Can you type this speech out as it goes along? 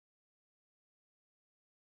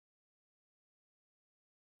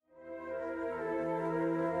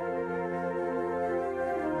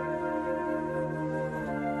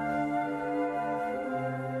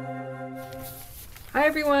Hi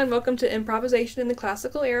everyone, welcome to Improvisation in the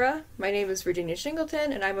Classical Era. My name is Virginia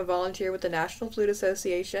Shingleton and I'm a volunteer with the National Flute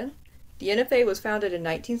Association. The NFA was founded in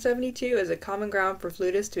 1972 as a common ground for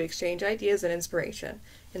flutists to exchange ideas and inspiration.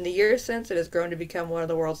 In the years since, it has grown to become one of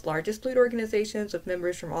the world's largest flute organizations with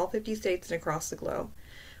members from all 50 states and across the globe.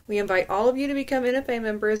 We invite all of you to become NFA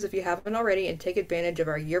members if you haven't already and take advantage of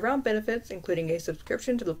our year-round benefits, including a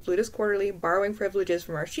subscription to the Flutist Quarterly, borrowing privileges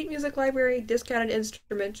from our sheet music library, discounted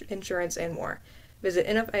instrument insurance, and more. Visit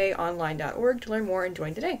nfaonline.org to learn more and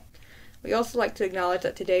join today. We also like to acknowledge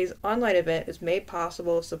that today's online event is made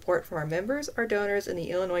possible with support from our members, our donors, and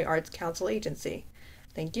the Illinois Arts Council Agency.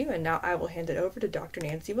 Thank you, and now I will hand it over to Dr.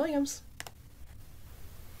 Nancy Williams.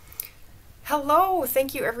 Hello,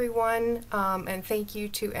 thank you everyone, and thank you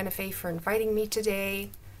to NFA for inviting me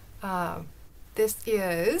today. This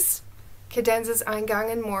is Cadenzas,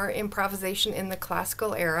 Eingänge, and more improvisation in the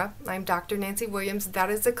classical era. I'm Dr. Nancy Williams. That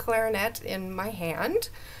is a clarinet in my hand.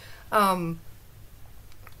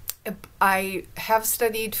 I have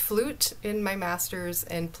studied flute in my master's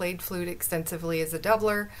and played flute extensively as a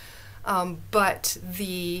doubler, but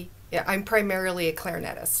I'm primarily a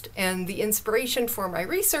clarinetist, and the inspiration for my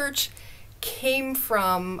research came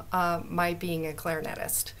from my being a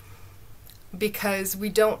clarinetist, because we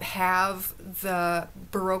don't have the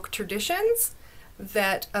Baroque traditions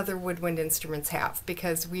that other woodwind instruments have,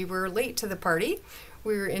 because we were late to the party.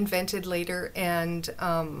 We were invented later, and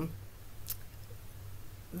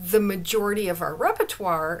the majority of our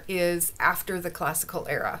repertoire is after the classical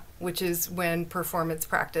era, which is when performance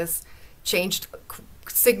practice changed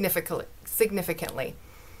significantly.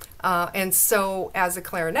 And so as a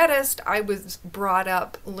clarinetist, I was brought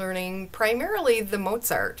up learning primarily the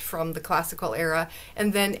Mozart from the classical era,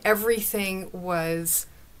 and then everything was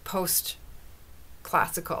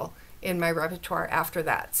post-classical in my repertoire after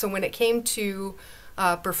that. So when it came to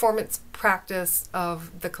performance practice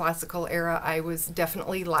of the classical era, I was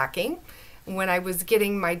definitely lacking. When I was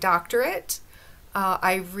getting my doctorate,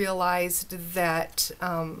 I realized that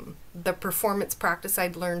the performance practice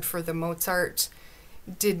I'd learned for the Mozart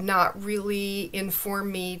did not really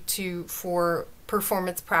inform me for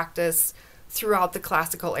performance practice throughout the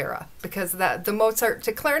classical era, because the Mozart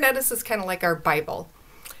to clarinetists is kind of like our Bible,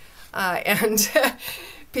 and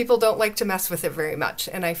people don't like to mess with it very much.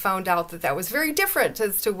 And I found out that that was very different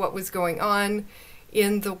as to what was going on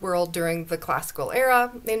in the world during the classical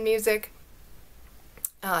era in music.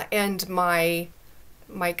 And my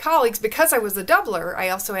colleagues, because I was a doubler, I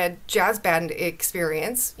also had jazz band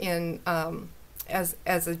experience in as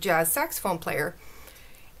a jazz saxophone player,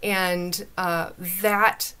 and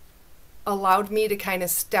that allowed me to kind of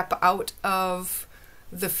step out of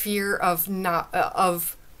the fear of not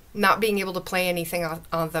being able to play anything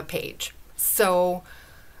on the page. So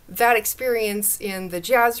that experience in the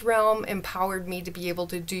jazz realm empowered me to be able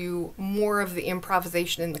to do more of the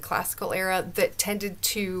improvisation in the classical era that tended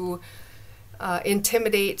to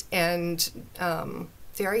intimidate and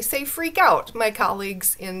dare I say, freak out my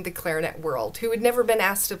colleagues in the clarinet world who had never been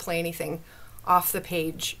asked to play anything off the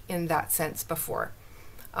page in that sense before.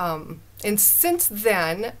 And since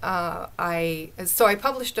then, I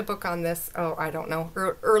published a book on this, I don't know,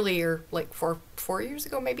 earlier, like four years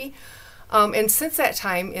ago maybe. And since that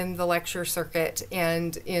time in the lecture circuit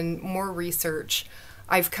and in more research,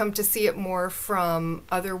 I've come to see it more from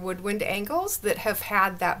other woodwind angles that have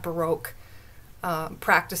had that Baroque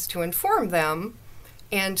practice to inform them.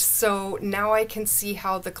 And so now I can see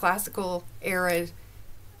how the classical era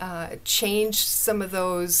changed some of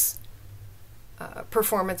those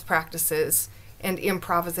performance practices and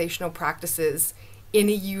improvisational practices in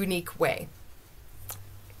a unique way.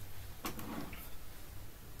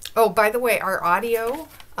 Oh, by the way, our audio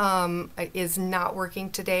is not working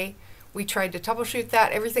today. We tried to troubleshoot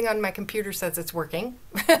that. Everything on my computer says it's working,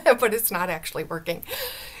 but it's not actually working.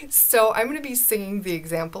 So I'm going to be singing the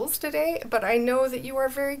examples today, but I know that you are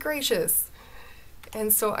very gracious,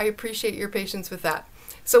 and so I appreciate your patience with that.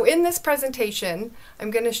 So in this presentation,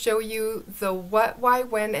 I'm going to show you the what, why,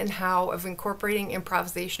 when, and how of incorporating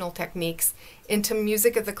improvisational techniques into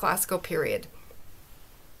music of the classical period.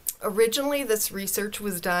 Originally, this research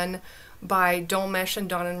was done by Dolmesch and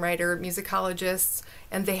Donenreiter musicologists,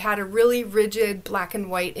 and they had a really rigid black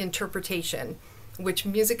and white interpretation, which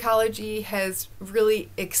musicology has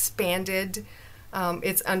really expanded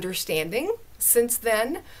its understanding since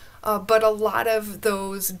then. But a lot of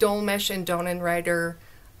those Dolmesch and Donenreiter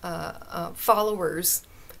followers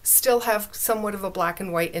still have somewhat of a black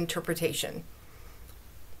and white interpretation.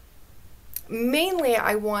 Mainly,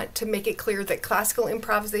 I want to make it clear that classical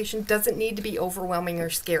improvisation doesn't need to be overwhelming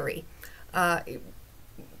or scary.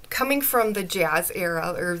 coming from the jazz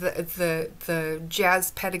era, or the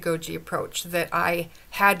jazz pedagogy approach that I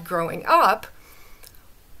had growing up,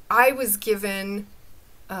 I was given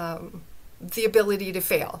the ability to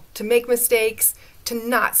fail, to make mistakes, to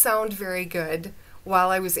not sound very good while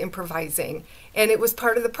I was improvising. And it was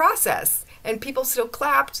part of the process. And people still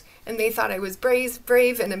clapped, and they thought I was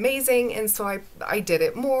brave and amazing, and so I did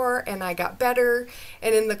it more, and I got better.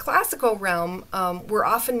 And in the classical realm, we're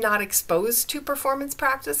often not exposed to performance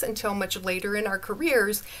practice until much later in our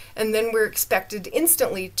careers, and then we're expected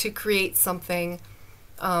instantly to create something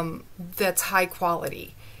that's high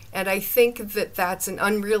quality. And I think that that's an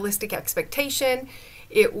unrealistic expectation.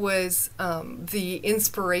 It was the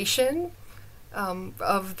inspiration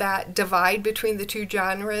of that divide between the two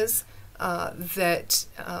genres that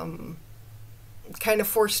kind of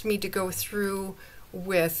forced me to go through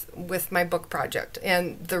with my book project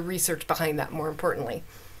and the research behind that, more importantly.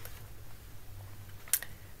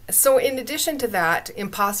 So in addition to that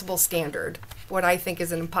impossible standard, what I think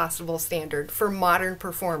is an impossible standard for modern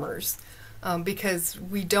performers, because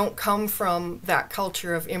we don't come from that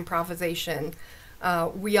culture of improvisation.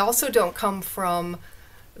 We also don't come from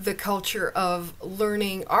the culture of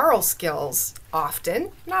learning aural skills often,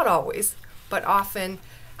 not always, but often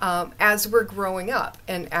as we're growing up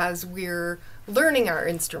and as we're learning our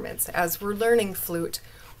instruments, as we're learning flute,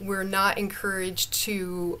 we're not encouraged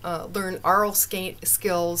to learn aural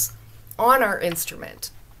skills on our instrument.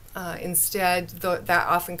 Instead, that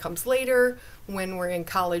often comes later when we're in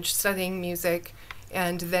college studying music,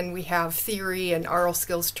 and then we have theory and aural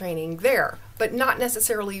skills training there, but not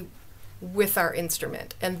necessarily with our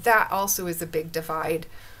instrument. And that also is a big divide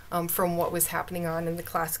from what was happening on in the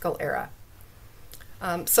classical era.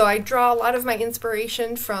 So I draw a lot of my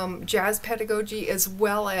inspiration from jazz pedagogy as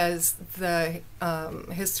well as the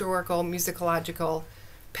historical musicological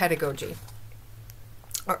pedagogy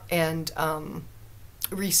and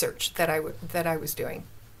research that I was doing.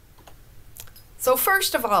 So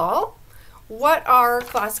first of all, what are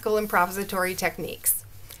classical improvisatory techniques?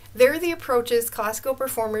 They're the approaches classical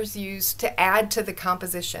performers use to add to the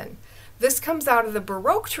composition. This comes out of the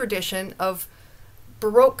Baroque tradition of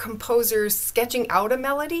Baroque composers sketching out a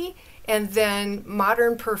melody, and then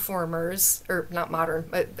modern performers, or not modern,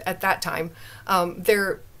 but at that time,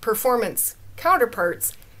 their performance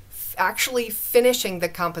counterparts actually finishing the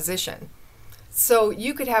composition. So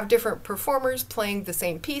you could have different performers playing the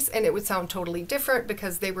same piece and it would sound totally different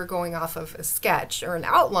because they were going off of a sketch or an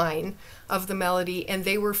outline of the melody and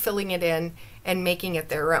they were filling it in and making it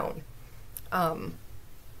their own.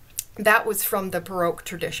 That was from the Baroque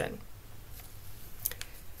tradition.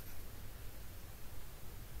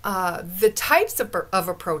 The types of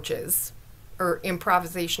approaches or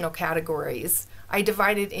improvisational categories I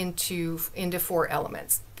divided into 4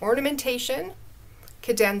 elements: ornamentation,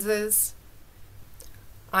 cadenzas,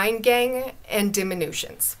 Eingänge, and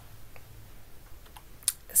diminutions.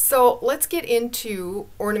 So let's get into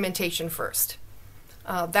ornamentation first.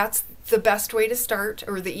 That's the best way to start,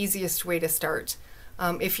 or the easiest way to start,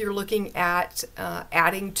 if you're looking at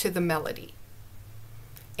adding to the melody.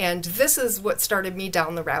 And this is what started me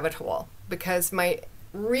down the rabbit hole, because my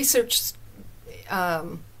research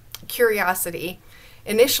curiosity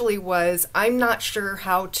initially was, I'm not sure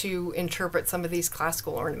how to interpret some of these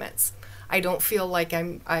classical ornaments. I don't feel like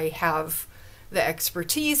I have the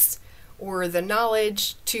expertise or the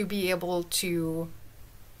knowledge to be able to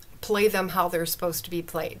play them how they're supposed to be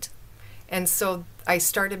played. And so I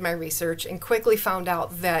started my research and quickly found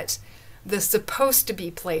out that the supposed to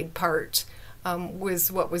be played part was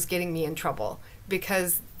what was getting me in trouble,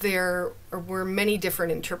 because there were many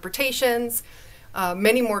different interpretations.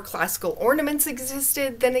 Many more classical ornaments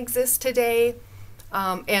existed than exist today.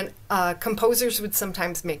 And composers would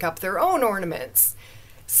sometimes make up their own ornaments.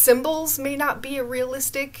 Symbols may not be a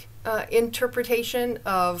realistic interpretation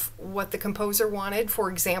of what the composer wanted. For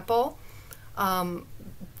example,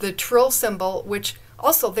 the trill symbol, which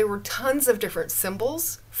also there were tons of different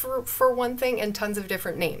symbols for one thing and tons of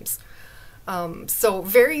different names. So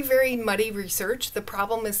very, very muddy research. The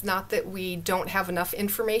problem is not that we don't have enough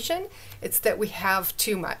information, it's that we have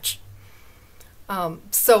too much.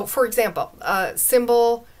 So for example, a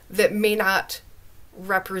symbol that may not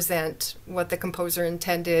represent what the composer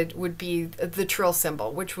intended would be the trill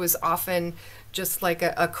symbol, which was often just like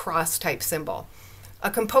a cross type symbol.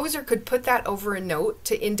 A composer could put that over a note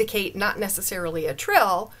to indicate not necessarily a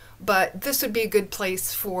trill, but this would be a good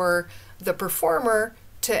place for the performer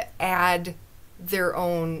to add their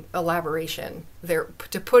own elaboration,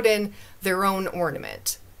 to put in their own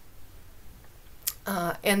ornament.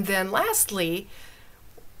 And then lastly,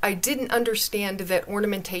 I didn't understand that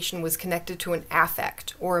ornamentation was connected to an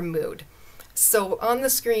affect or a mood. So on the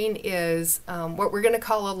screen is what we're going to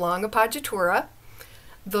call a long appoggiatura.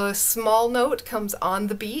 The small note comes on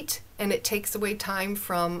the beat and it takes away time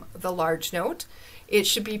from the large note. It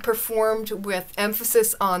should be performed with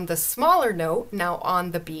emphasis on the smaller note, now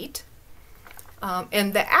on the beat.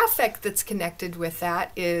 And the affect that's connected with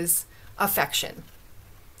that is affection.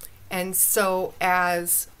 And so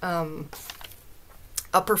as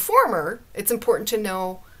a performer, it's important to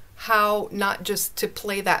know how not just to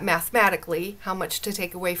play that mathematically, how much to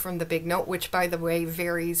take away from the big note, which by the way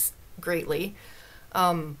varies greatly,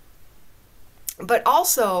 but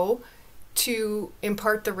also to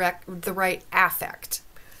impart the right affect.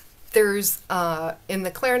 There's, in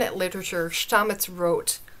the clarinet literature, Stamitz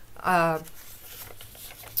wrote,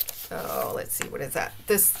 let's see, what is that?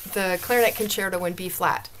 The clarinet concerto in B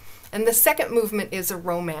flat. And the second movement is a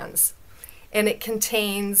romance. And it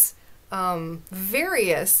contains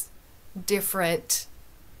various different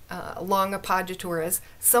long appoggiaturas.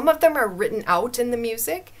 Some of them are written out in the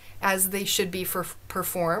music as they should be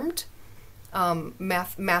performed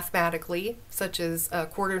mathematically, such as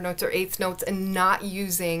quarter notes or eighth notes, and not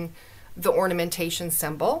using the ornamentation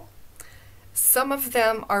symbol. Some of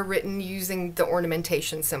them are written using the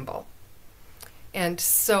ornamentation symbol. And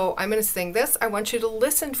so I'm going to sing this. I want you to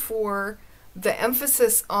listen for the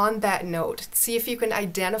emphasis on that note. See if you can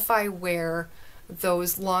identify where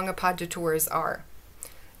those long appoggiaturas are.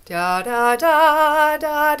 Da da da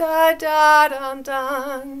da da da dun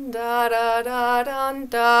dun da da da dun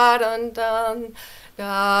da dun dun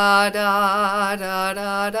da da da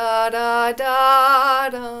da da da da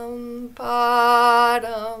dum ba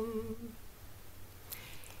dum.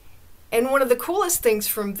 And one of the coolest things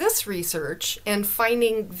from this research and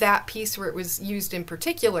finding that piece where it was used in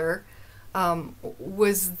particular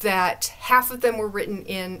was that half of them were written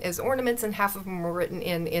in as ornaments and half of them were written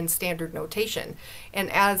in standard notation. And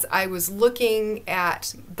as I was looking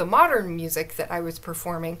at the modern music that I was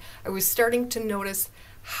performing, I was starting to notice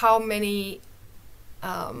how many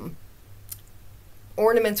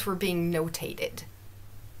ornaments were being notated.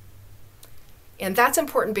 And that's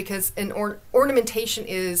important because an ornamentation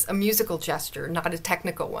is a musical gesture, not a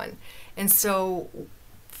technical one. And so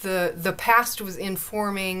the past was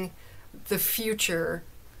informing the future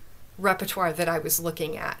repertoire that I was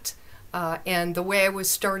looking at. And the way I was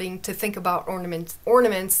starting to think about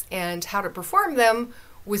ornaments and how to perform them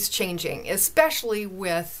was changing, especially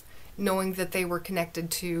with knowing that they were connected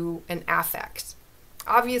to an affect.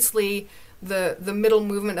 Obviously, the middle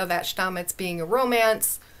movement of that Stamitz being a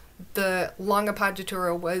romance, the long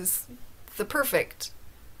appoggiatura was the perfect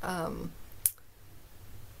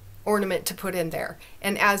ornament to put in there.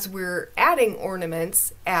 And as we're adding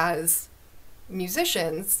ornaments as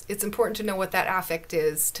musicians, it's important to know what that affect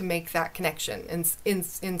is to make that connection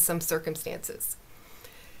in some circumstances.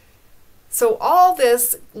 So all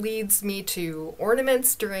this leads me to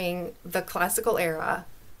ornaments during the classical era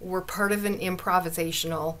were part of an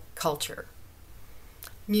improvisational culture.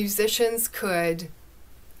 Musicians could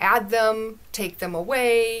add them, take them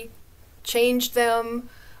away, change them,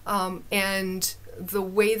 and the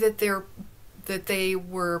way that they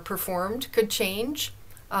were performed could change.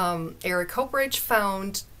 Eric Hopridge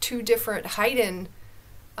found 2 different Haydn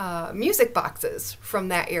music boxes from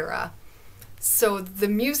that era. So the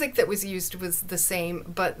music that was used was the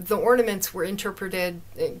same, but the ornaments were interpreted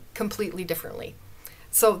completely differently.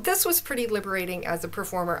 So this was pretty liberating as a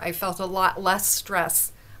performer. I felt a lot less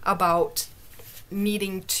stress about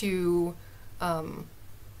needing to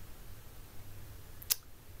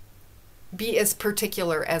be as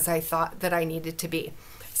particular as I thought that I needed to be.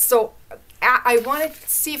 So I want to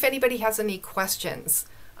see if anybody has any questions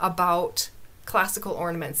about classical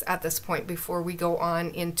ornaments at this point before we go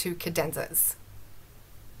on into cadenzas.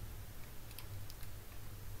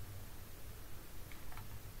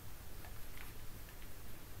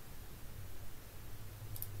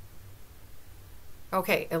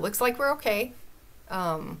 Okay, it looks like we're okay.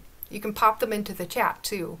 You can pop them into the chat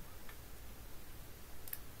too.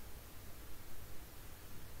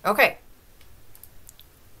 Okay.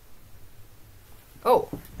 Oh,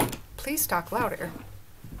 please talk louder.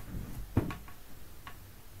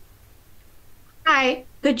 Hi,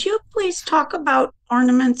 could you please talk about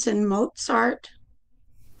ornaments in Mozart,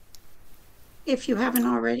 if you haven't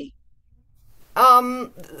already?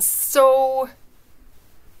 So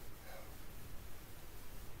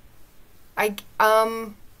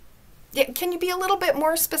yeah, can you be a little bit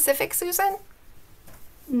more specific, Susan?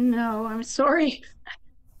 No, I'm sorry.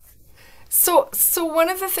 So one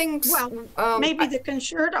of the things, Well, maybe the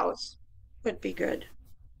concertos would be good.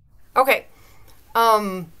 okay.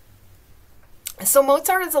 So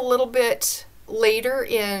Mozart is a little bit later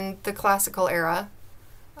in the classical era,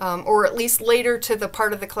 or at least later to the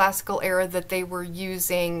part of the classical era that they were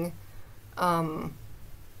using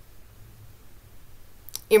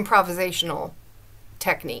improvisational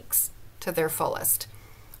techniques to their fullest.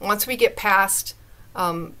 Once we get past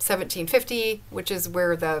 1750, which is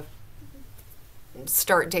where the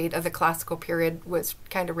start date of the classical period was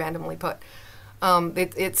kind of randomly put,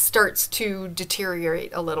 it starts to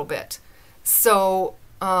deteriorate a little bit. So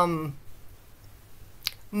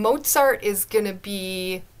Mozart is going to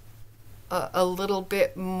be a little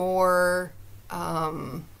bit more,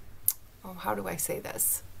 how do I say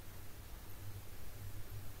this?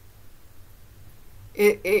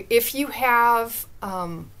 If you have,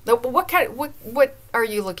 what are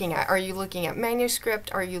you looking at? Are you looking at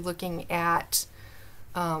manuscript? Are you looking at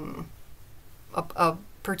a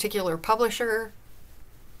particular publisher?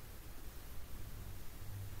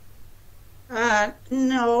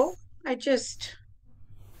 No, I just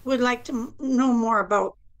would like to know more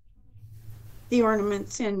about the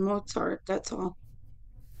ornaments in Mozart, that's all.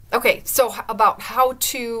 Okay, so about how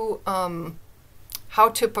to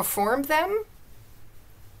perform them?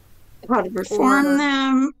 How to perform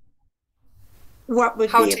them, what would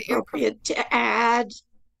how be to appropriate to add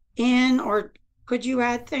in, or could you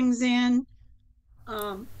add things in?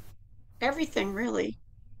 Everything really.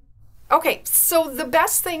 Okay, so the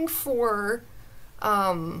best thing for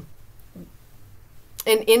an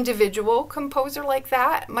individual composer like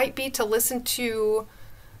that might be to listen to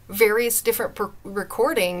various different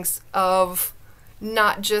recordings of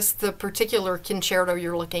not just the particular concerto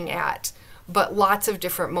you're looking at, but lots of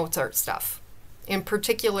different Mozart stuff. In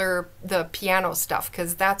particular, the piano stuff,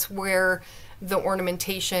 because that's where the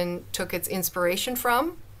ornamentation took its inspiration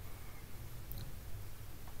from.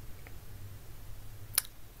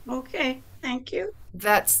 Okay, thank you.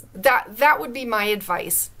 That would be my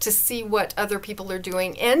advice, to see what other people are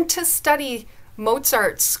doing and to study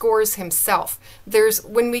Mozart's scores himself.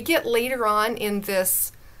 When we get later on in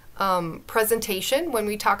this presentation, when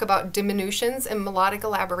we talk about diminutions and melodic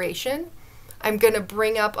elaboration, I'm going to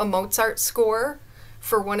bring up a Mozart score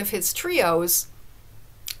for one of his trios,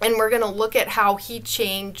 and we're going to look at how he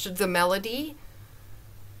changed the melody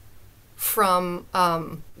from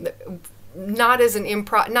not as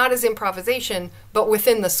improvisation, but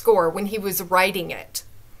within the score when he was writing it.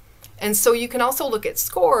 And so you can also look at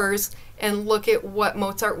scores and look at what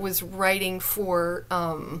Mozart was writing for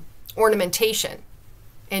ornamentation,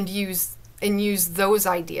 and use those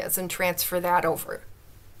ideas and transfer that over.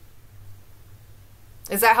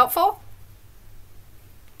 Is that helpful?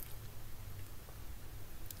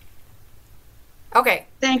 Okay.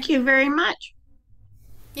 Thank you very much.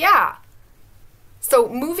 Yeah. So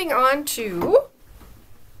moving on to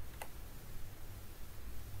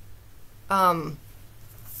oh,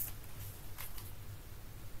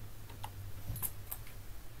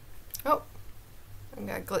 I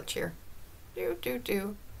got a glitch here. There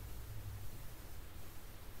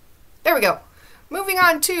we go. Moving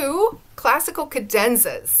on to classical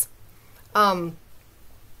cadenzas.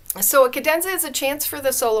 So a cadenza is a chance for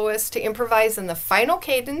the soloist to improvise in the final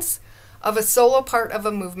cadence of a solo part of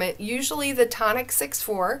a movement, usually the tonic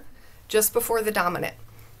 6/4, just before the dominant.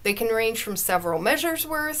 They can range from several measures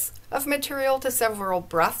worth of material to several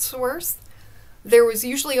breaths worth. There was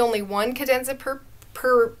usually only one cadenza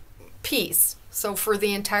per piece. So for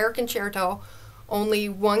the entire concerto, only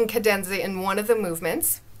one cadenza in one of the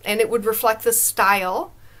movements, and it would reflect the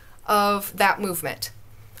style of that movement.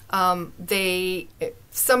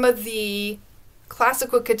 Some of the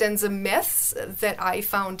classical cadenza myths that I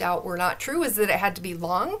found out were not true is that it had to be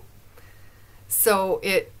long. So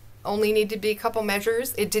it only needed to be a couple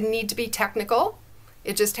measures. It didn't need to be technical.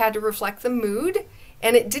 It just had to reflect the mood,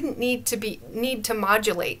 and it didn't need to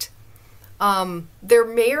modulate. There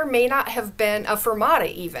may or may not have been a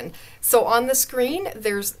fermata even. So on the screen,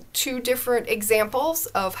 there's two different examples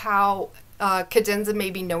of how cadenza may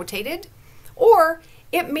be notated, or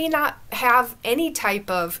it may not have any type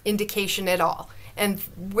of indication at all. And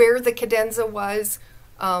where the cadenza was,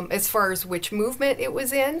 as far as which movement it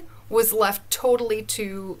was in, was left totally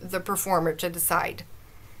to the performer to decide.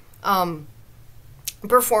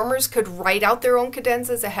 Performers could write out their own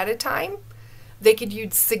cadenzas ahead of time. They could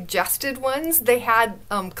use suggested ones. They had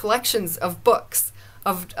collections of books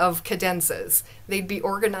of cadenzas. They'd be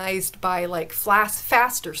organized by like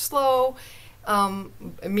fast or slow,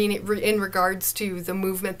 in regards to the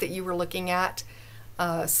movement that you were looking at.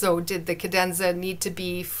 So did the cadenza need to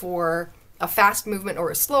be for a fast movement or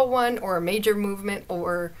a slow one, or a major movement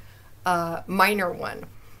or a minor one?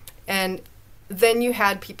 And then you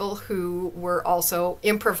had people who were also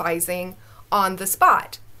improvising on the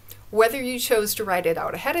spot. Whether you chose to write it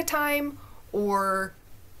out ahead of time or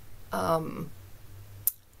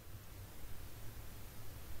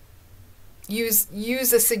use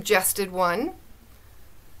a suggested one,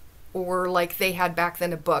 or like they had back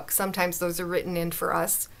then a book. Sometimes those are written in for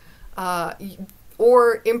us.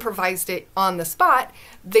 Or improvised it on the spot.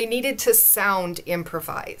 They needed to sound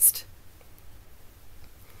improvised.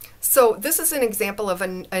 So this is an example of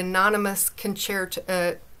an anonymous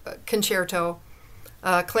concerto,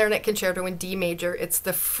 clarinet concerto in D major. It's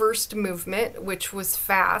the first movement, which was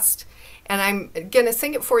fast. And I'm going to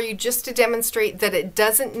sing it for you just to demonstrate that it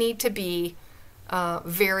doesn't need to be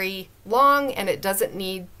very long, and it doesn't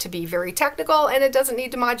need to be very technical, and it doesn't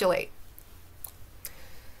need to modulate.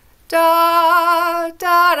 Da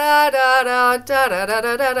da da da da da da da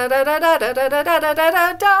da da da da da da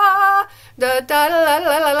da da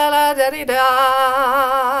da da da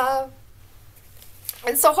da.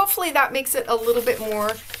 And so hopefully that makes it a little bit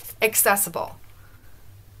more accessible.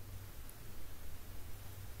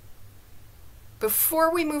 Before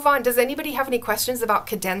we move on, does anybody have any questions about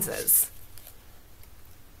cadenzas?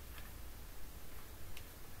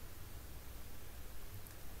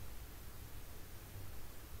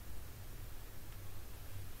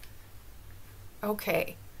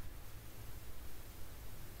 Okay.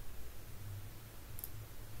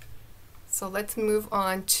 So let's move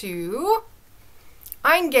on to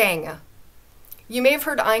Eingänge. You may have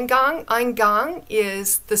heard Eingang. Eingang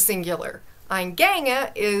is the singular.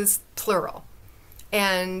 Eingänge is plural.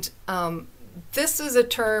 And this is a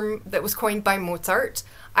term that was coined by Mozart.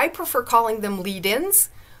 I prefer calling them lead-ins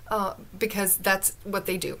because that's what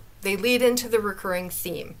they do. They lead into the recurring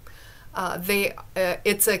theme.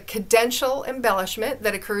 It's a cadential embellishment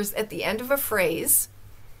that occurs at the end of a phrase,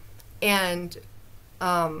 and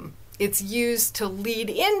it's used to lead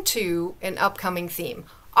into an upcoming theme,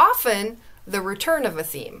 often the return of a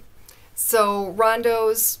theme. So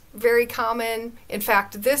rondos, very common. In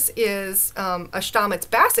fact, this is a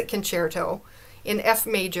Stamitz-Bassett concerto in F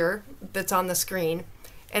major that's on the screen,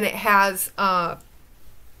 and it has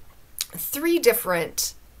 3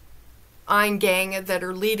 different Eingänge that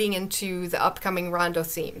are leading into the upcoming rondo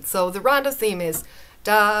theme. So the rondo theme is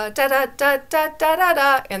da da da da da da da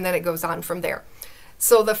da, and then it goes on from there.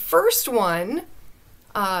 So the first one,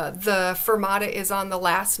 the fermata is on the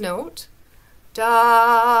last note,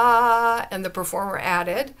 da, and the performer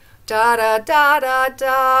added da da da da da,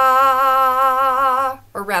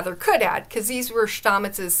 or rather could add, because these were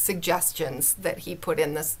Stamitz's suggestions that he put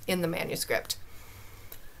in the manuscript.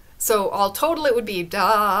 So all total it would be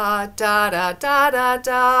da da da da da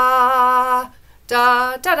da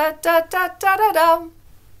da da da da da da da da.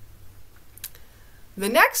 The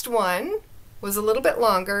next one was a little bit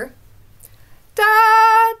longer. Da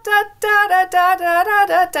da da da da da da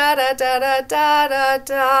da da da da da da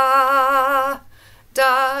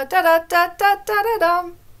da da da da da da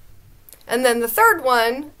da. And then the third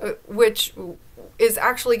one, which is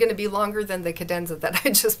actually going to be longer than the cadenza that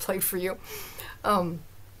I just played for you,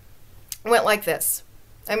 went like this.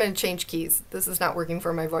 I'm going to change keys. This is not working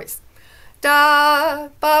for my voice. Da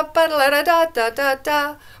ba ba da da da da da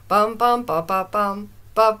da bum bum ba ba bum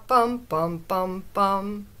ba bum bum bum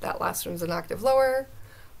bum. That last one's an octave lower.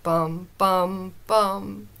 Bum bum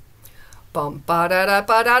bum bum ba da da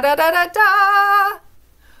ba da da da da da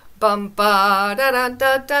bum ba da da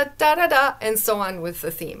da da da da da, and so on with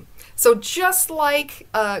the theme. So just like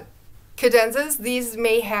cadenzas, these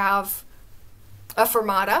may have a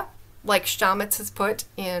fermata, like Stamitz has put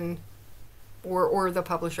in, or the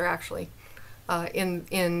publisher actually,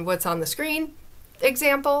 in what's on the screen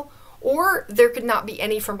example, or there could not be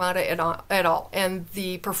any fermata at all, and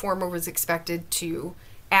the performer was expected to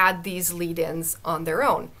add these lead-ins on their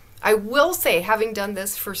own. I will say, having done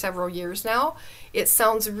this for several years now, it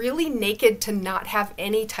sounds really naked to not have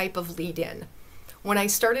any type of lead-in. When I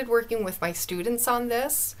started working with my students on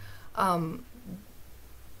this,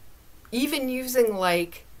 even using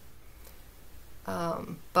like ba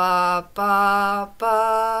ba ba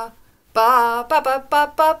ba ba ba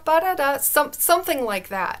ba ba ba da da, something like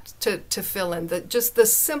that to fill in just the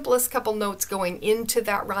simplest couple notes going into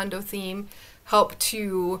that rondo theme help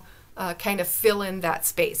to kind of fill in that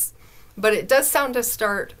space. But it does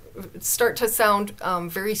start to sound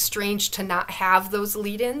very strange to not have those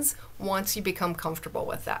lead-ins once you become comfortable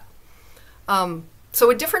with that. So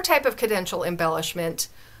a different type of cadential embellishment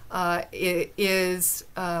is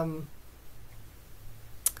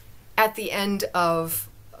at the end of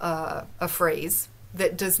a phrase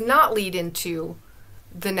that does not lead into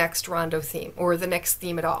the next rondo theme or the next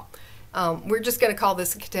theme at all. We're just going to call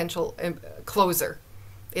this a cadential closer.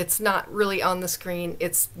 It's not really on the screen.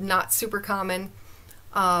 It's not super common.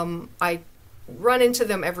 I run into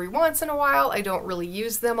them every once in a while. I don't really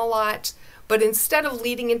use them a lot. But instead of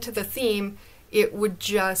leading into the theme, it would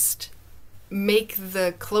just make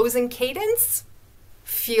the closing cadence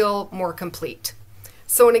feel more complete.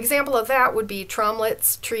 So an example of that would be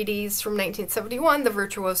Tromlet's treatise from 1971, The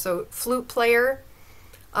Virtuoso Flute Player.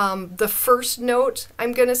 The first note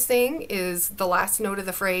I'm going to sing is the last note of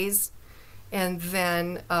the phrase, and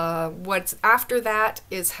then what's after that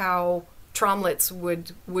is how Tromlet's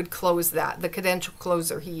would close that, the cadential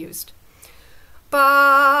closer he used.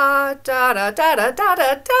 Ba da da da da da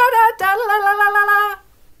da da da la la la la la.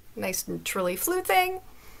 Nice and trilly flute thing.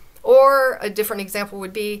 Or a different example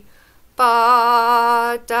would be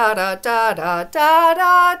ba da da da da da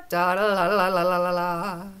da da la la la la la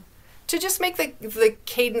la. To just make the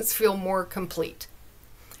cadence feel more complete.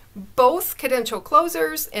 Both cadential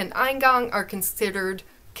closers and Eingang are considered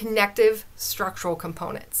connective structural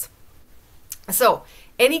components. So,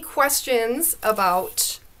 any questions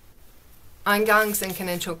about Eingangs and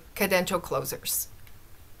cadential closers?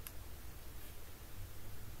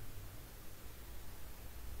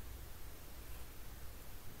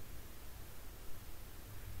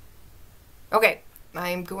 Okay,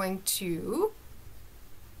 I'm going to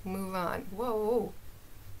move on. Whoa.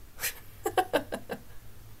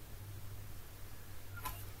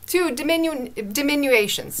 To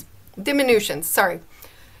diminutions, sorry.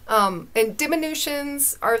 And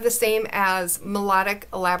diminutions are the same as melodic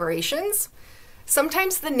elaborations.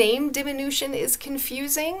 Sometimes the name diminution is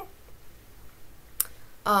confusing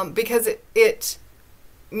because it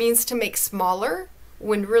means to make smaller,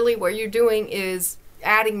 when really what you're doing is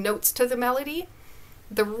adding notes to the melody.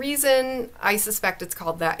 The reason I suspect it's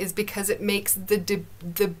called that is because it makes the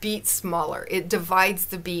beat smaller. It divides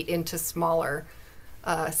the beat into smaller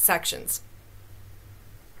sections.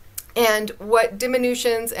 And what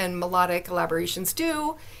diminutions and melodic elaborations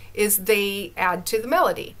do is they add to the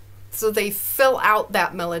melody. So they fill out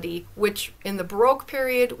that melody, which in the Baroque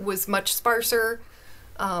period was much sparser,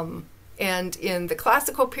 and in the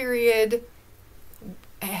classical period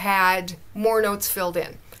had more notes filled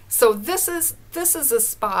in. So this is a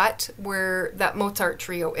spot where that Mozart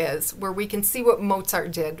trio is, where we can see what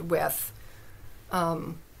Mozart did with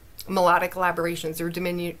melodic elaborations or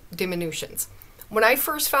diminutions. When I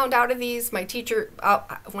first found out of these,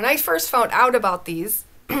 when I first found out about these,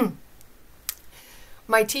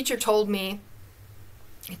 my teacher told me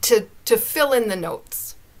to fill in the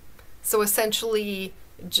notes. So essentially,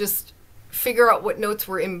 just figure out what notes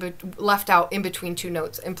were left out in between two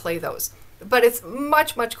notes and play those. But it's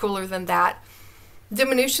much, much cooler than that.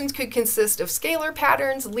 Diminutions could consist of scalar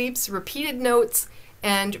patterns, leaps, repeated notes,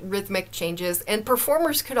 and rhythmic changes. And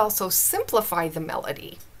performers could also simplify the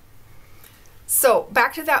melody. So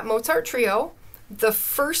back to that Mozart trio. The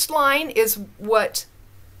first line is what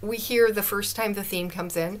we hear the first time the theme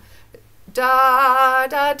comes in. Da,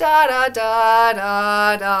 da, da, da, da,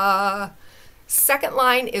 da, da. Second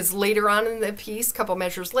line is later on in the piece, couple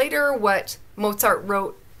measures later, what Mozart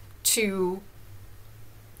wrote to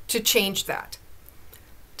change that.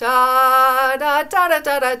 Da, da, da, da,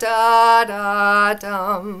 da, da, da, da,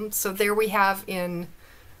 dum. So there we have in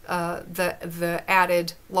the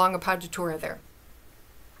added long appoggiatura there.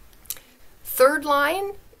 Third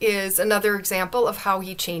line is another example of how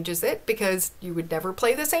he changes it, because you would never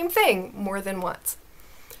play the same thing more than once.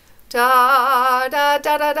 Da da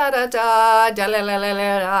da da da da da da la la la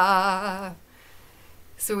la.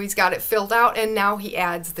 So he's got it filled out, and now he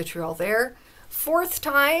adds the trill there. Fourth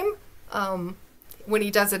time, when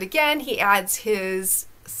he does it again, he adds his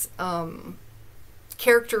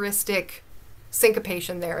characteristic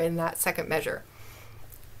syncopation there in that second measure,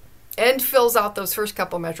 and fills out those first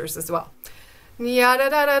couple measures as well. Ya da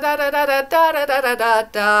da da da da da da da da da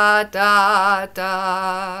da da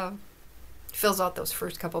da. Fills out those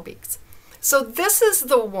first couple beats. So this is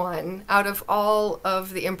the one out of all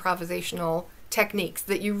of the improvisational techniques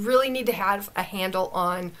that you really need to have a handle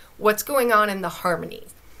on what's going on in the harmony.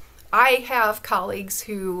 I have colleagues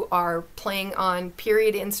who are playing on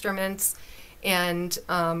period instruments and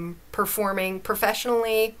performing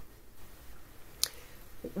professionally,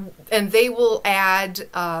 and they will add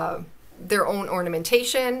their own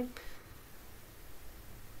ornamentation,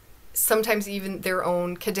 sometimes even their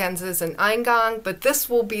own cadenzas and Eingang, but this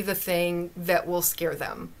will be the thing that will scare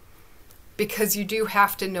them, because you do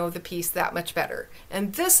have to know the piece that much better.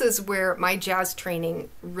 And this is where my jazz training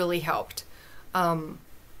really helped.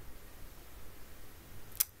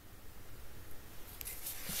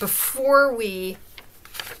 Before we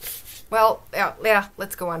Well, yeah,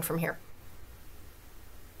 let's go on from here.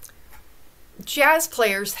 Jazz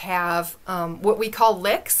players have what we call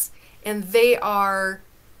licks, and they are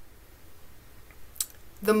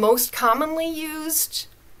the most commonly used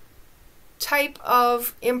type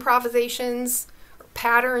of improvisations,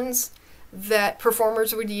 patterns that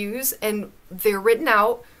performers would use, and they're written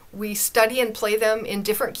out. We study and play them in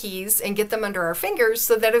different keys and get them under our fingers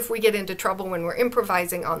so that if we get into trouble when we're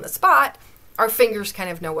improvising on the spot, our fingers kind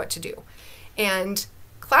of know what to do. And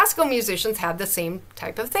classical musicians had the same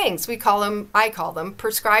type of things. I call them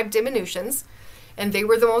prescribed diminutions, and they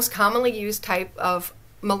were the most commonly used type of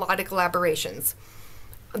melodic elaborations.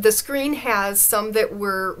 The screen has some that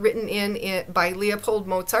were written in by Leopold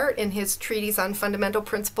Mozart in his treatise on fundamental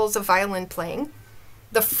principles of violin playing.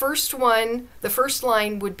 The first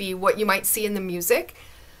line would be what you might see in the music.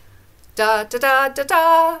 Da, da, da, da,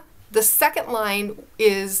 da. The second line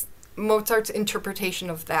is Mozart's interpretation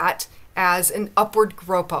of that as an upward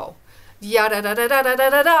groppo. Ya, da, da, da, da, da,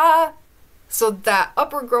 da, da. So that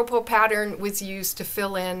upward groppo pattern was used to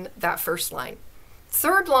fill in that first line.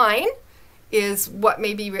 Third line is what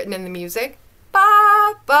may be written in the music.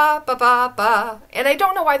 Ba, ba, ba, ba, ba. And I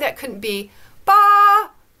don't know why that couldn't be ba,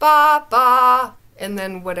 ba, ba, and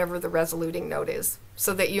then whatever the resoluting note is,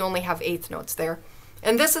 so that you only have eighth notes there.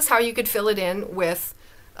 And this is how you could fill it in with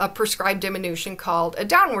a prescribed diminution called a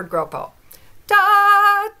downward groppo.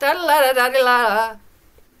 Da, da, da, da, da, da, da.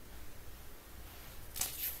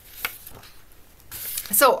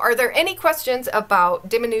 So are there any questions about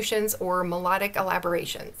diminutions or melodic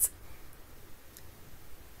elaborations?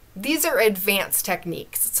 These are advanced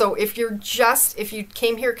techniques. So if you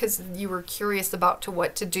came here because you were curious about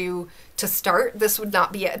what to do to start, this would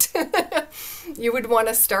not be it. You would want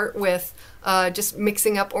to start with just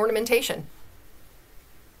mixing up ornamentation.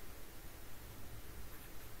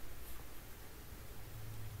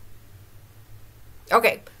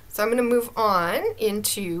 Okay, so I'm going to move on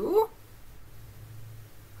into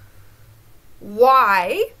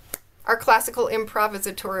why are classical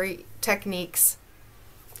improvisatory techniques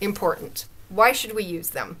important? Why should we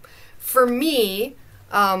use them? For me,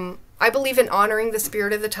 I believe in honoring the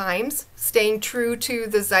spirit of the times, staying true to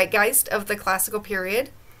the zeitgeist of the classical period.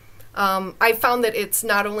 I found that it's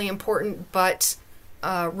not only important, but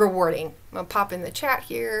rewarding. I'll pop in the chat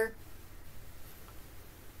here.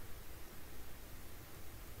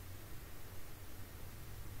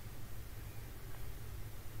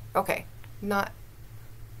 Okay, not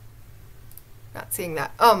seeing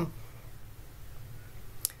that.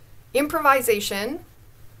 Improvisation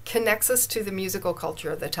connects us to the musical culture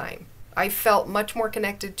of the time. I felt much more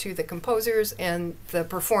connected to the composers and the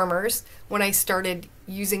performers when I started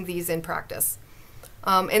using these in practice.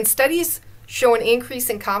 And studies show an increase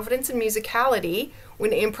in confidence and musicality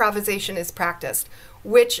when improvisation is practiced,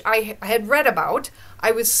 which I had read about.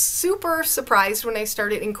 I was super surprised when I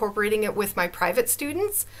started incorporating it with my private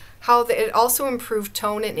students, how it also improved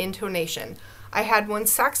tone and intonation. I had one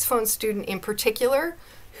saxophone student in particular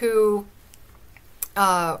who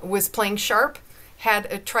was playing sharp,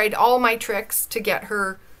 had tried all my tricks to get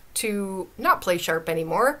her to not play sharp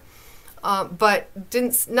anymore, but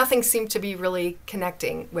nothing seemed to be really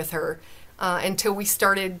connecting with her until we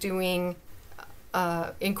started doing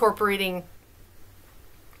incorporating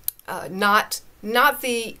not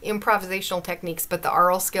the improvisational techniques, but the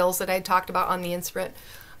aural skills that I talked about on the instrument.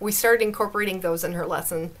 We started incorporating those in her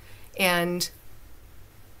lesson, and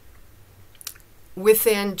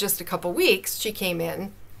within just a couple weeks, she came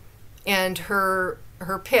in, and her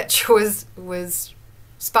pitch was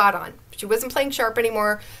spot on. She wasn't playing sharp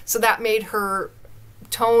anymore, so that made her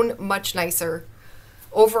tone much nicer.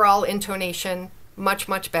 Overall intonation much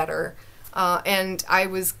better, and I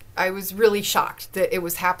was really shocked that it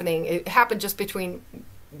was happening. It happened just between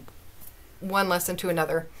one lesson to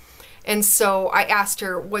another, and so I asked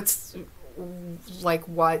her, what is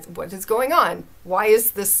going on? Why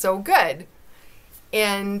is this so good?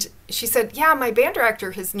 And she said, yeah, my band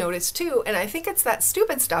director has noticed too, and I think it's that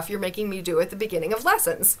stupid stuff you're making me do at the beginning of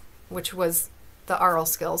lessons, which was the aural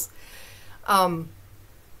skills. And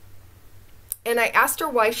I asked her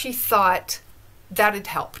why she thought that had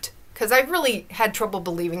helped, because I really had trouble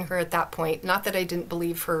believing her at that point. Not that I didn't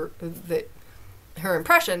believe her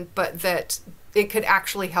impression, but that it could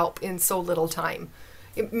actually help in so little time.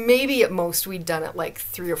 Maybe at most we'd done it like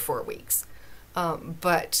 3 or 4 weeks,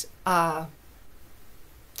 but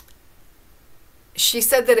she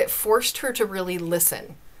said that it forced her to really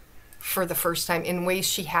listen for the first time in ways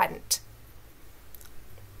she hadn't.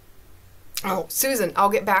 Oh, Susan, I'll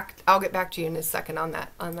get back to you in a second on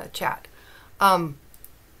that chat.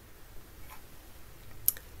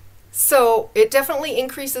 So it definitely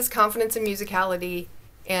increases confidence in musicality,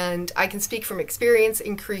 and I can speak from experience,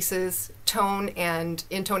 increases tone and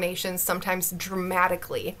intonation, sometimes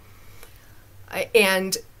dramatically.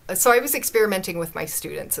 And so I was experimenting with my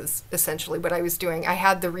students is essentially what I was doing. I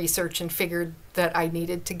had the research and figured that I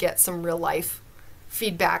needed to get some real life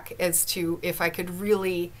feedback as to if I could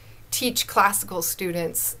really teach classical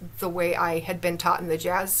students the way I had been taught in the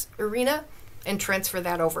jazz arena and transfer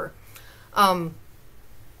that over.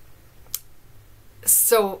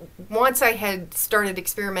 So once I had started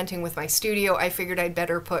experimenting with my studio, I figured I'd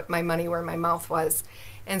better put my money where my mouth was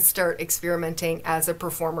and start experimenting as a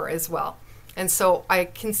performer as well. And so I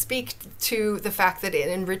can speak to the fact that it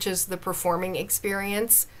enriches the performing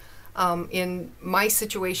experience in my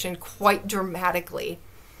situation quite dramatically.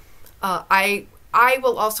 I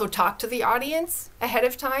will also talk to the audience ahead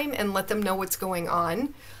of time and let them know what's going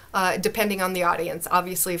on, depending on the audience.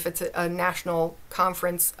 Obviously, if it's a national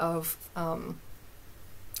conference of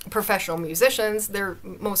professional musicians,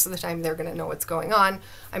 most of the time they're going to know what's going on.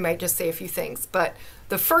 I might just say a few things. But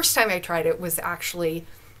the first time I tried it was actually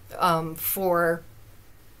for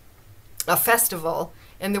a festival,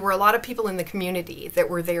 and there were a lot of people in the community that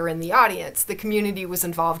were there in the audience. The community was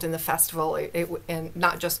involved in the festival, and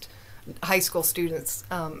not just high school students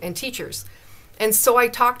and teachers. And so I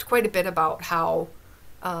talked quite a bit about how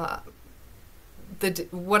what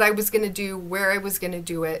I was going to do, where I was going to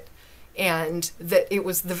do it, and that it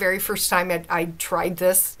was the very first time I'd tried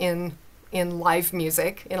this in live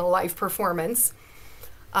music, in a live performance,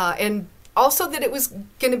 and also that it was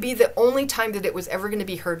going to be the only time that it was ever going to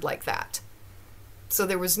be heard like that. So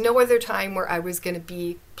there was no other time where I was going to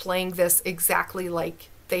be playing this exactly like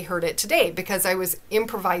they heard it today, because I was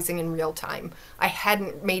improvising in real time. I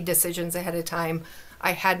hadn't made decisions ahead of time.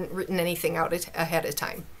 I hadn't written anything out ahead of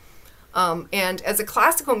time. And as a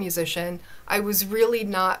classical musician, I was really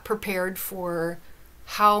not prepared for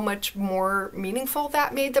how much more meaningful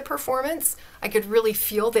that made the performance. I could really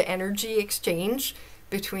feel the energy exchange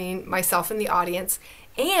between myself and the audience.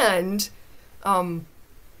 And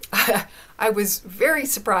I was very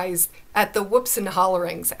surprised at the whoops and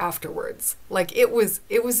hollerings afterwards. Like it was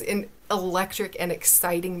an electric and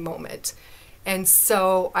exciting moment. And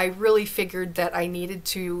so I really figured that I needed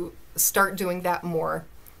to start doing that more,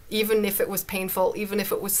 even if it was painful, even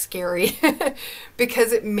if it was scary,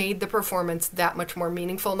 because it made the performance that much more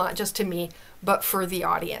meaningful, not just to me, but for the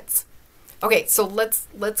audience. Okay, so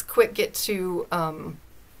let's quick get to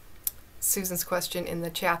Susan's question in the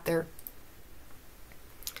chat there,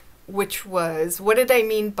 which was, what did I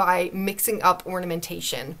mean by mixing up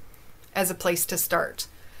ornamentation as a place to start?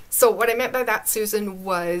 So what I meant by that, Susan,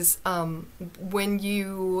 was when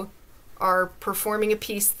you are performing a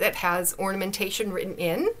piece that has ornamentation written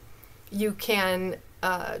in, you can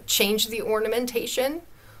change the ornamentation,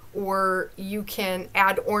 or you can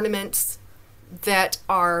add ornaments that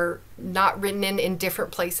are not written in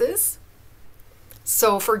different places.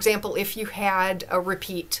 So for example, if you had a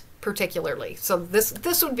repeat particularly, so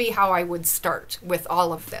this would be how I would start with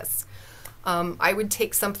all of this. I would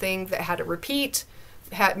take something that had a repeat,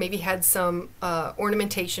 maybe had some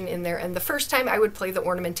ornamentation in there, and the first time I would play the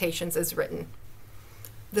ornamentations as written.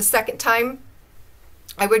 The second time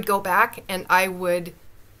I would go back and I would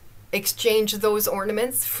exchange those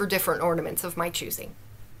ornaments for different ornaments of my choosing.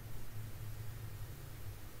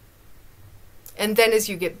 And then as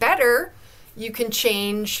you get better, you can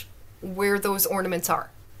change where those ornaments are.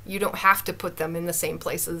 You don't have to put them in the same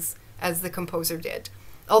places as the composer did.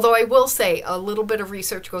 Although I will say a little bit of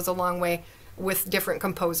research goes a long way with different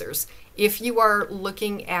composers. If you are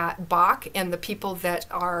looking at Bach and the people that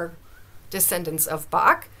are descendants of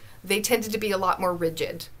Bach, they tended to be a lot more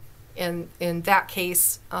rigid. And in that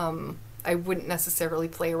case, I wouldn't necessarily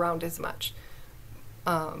play around as much.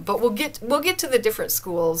 But we'll get to the different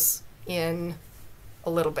schools in a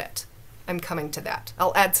little bit. I'm coming to that.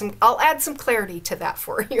 I'll add some clarity to that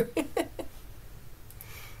for you.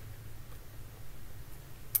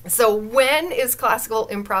 So when is classical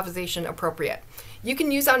improvisation appropriate? You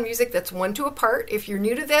can use on music that's 1/2 part. If you're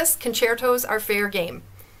new to this, concertos are fair game.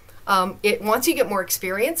 Once you get more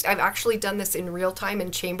experienced, I've actually done this in real time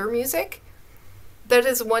in chamber music. That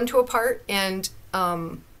is 1/2 part, and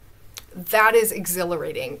that is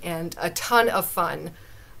exhilarating and a ton of fun.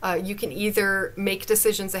 You can either make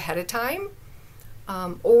decisions ahead of time,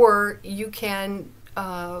 or you can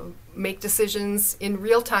make decisions in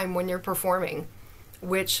real time when you're performing,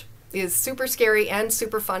 which is super scary and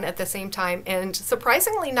super fun at the same time, and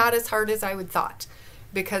surprisingly not as hard as I would thought.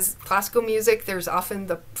 Because classical music, there's often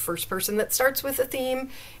the first person that starts with a theme,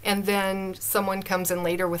 and then someone comes in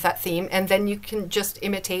later with that theme, and then you can just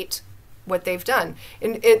imitate they've done.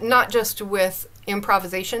 And it not just with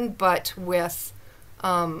improvisation, but with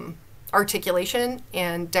articulation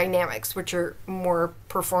and dynamics, which are more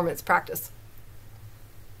performance practice.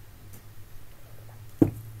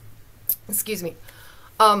 Excuse me.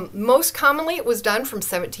 Most commonly, it was done from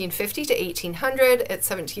 1750 to 1800. At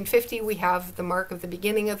 1750, we have the mark of the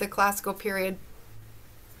beginning of the classical period.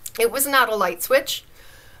 It was not a light switch.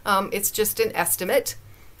 It's just an estimate.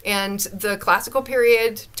 And the classical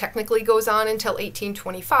period technically goes on until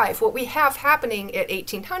 1825. What we have happening at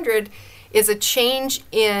 1800 is a change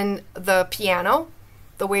in the piano,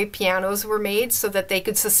 the way pianos were made so that they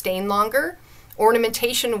could sustain longer.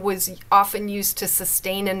 Ornamentation was often used to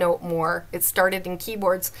sustain a note more. It started in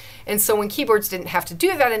keyboards. And so when keyboards didn't have to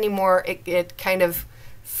do that anymore, it kind of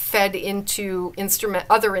fed into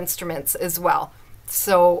other instruments as well.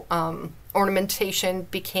 So ornamentation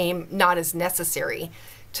became not as necessary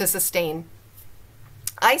to sustain.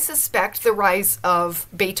 I suspect the rise of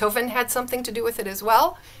Beethoven had something to do with it as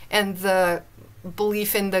well, and the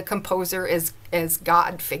belief in the composer as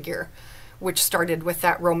God figure, which started with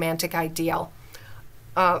that romantic ideal.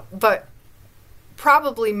 But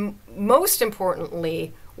probably most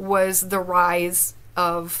importantly was the rise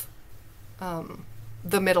of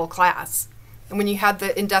the middle class. And when you had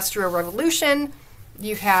the Industrial Revolution,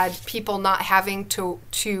 you had people not having to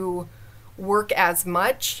work as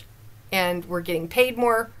much and were getting paid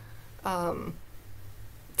more,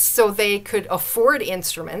 so they could afford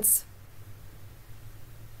instruments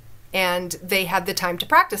and they had the time to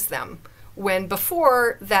practice them, when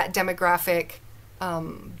before that demographic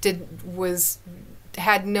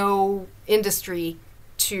had no industry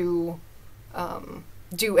to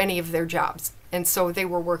do any of their jobs, and so they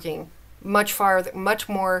were working much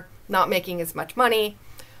more, not making as much money.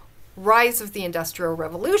 Rise of the Industrial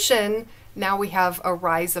Revolution, now we have a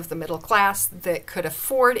rise of the middle class that could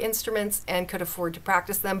afford instruments and could afford to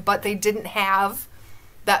practice them, but they didn't have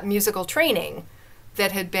that musical training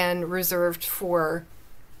that had been reserved for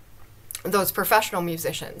those professional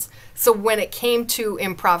musicians. So when it came to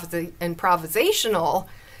improvisational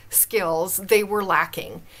skills, they were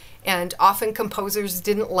lacking. And often composers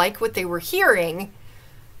didn't like what they were hearing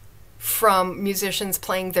from musicians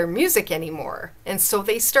playing their music anymore. And so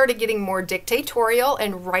they started getting more dictatorial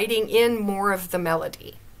and writing in more of the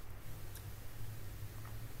melody.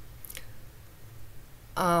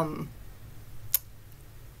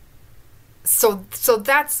 So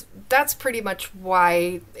that's pretty much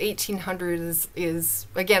why 1800 is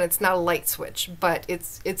again, it's not a light switch, but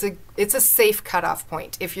it's a safe cutoff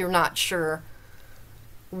point if you're not sure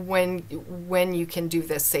when you can do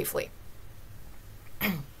this safely.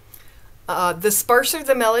 The sparser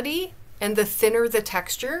the melody and the thinner the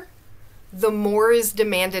texture, the more is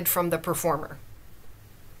demanded from the performer.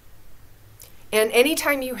 And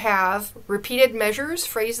anytime you have repeated measures,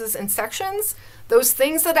 phrases, and sections, those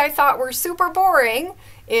things that I thought were super boring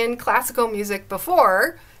in classical music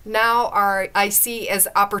before, now I see as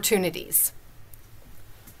opportunities.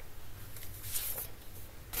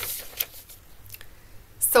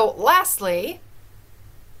 So lastly,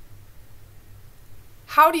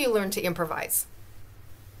 how do you learn to improvise?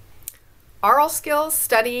 Aural skills,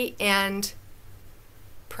 study, and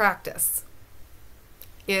practice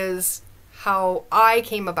is how I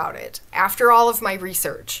came about it after all of my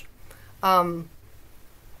research. Aural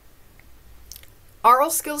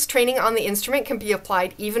skills training on the instrument can be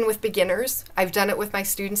applied even with beginners. I've done it with my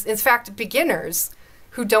students. In fact, beginners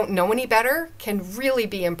who don't know any better can really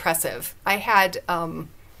be impressive. I had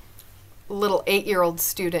little 8-year-old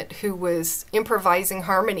student who was improvising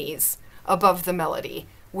harmonies above the melody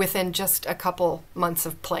within just a couple months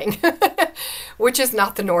of playing, which is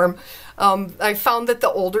not the norm. I found that the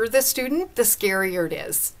older the student, the scarier it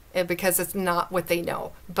is, because it's not what they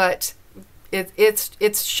know. But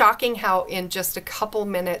it's shocking how in just a couple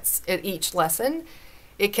minutes at each lesson,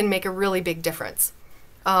 it can make a really big difference.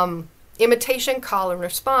 Imitation, call and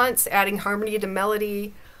response, adding harmony to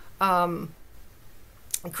melody.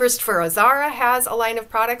 Christopher Azara has a line of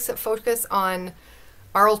products that focus on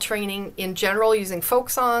aural training in general using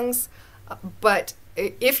folk songs. But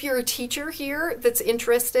if you're a teacher here that's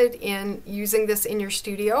interested in using this in your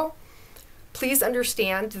studio, please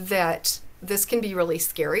understand that this can be really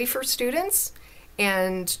scary for students,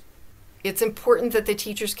 and it's important that the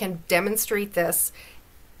teachers can demonstrate this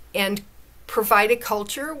and provide a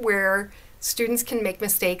culture where students can make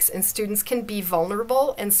mistakes and students can be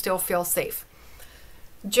vulnerable and still feel safe.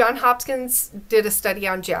 John Hopkins did a study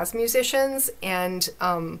on jazz musicians and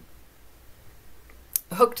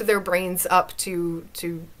hooked their brains up to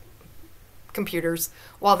computers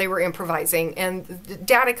while they were improvising, and the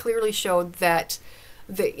data clearly showed that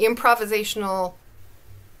the improvisational,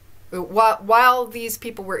 while these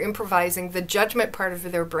people were improvising, the judgment part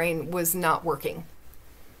of their brain was not working.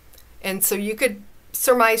 And so you could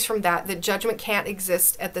surmise from that that judgment can't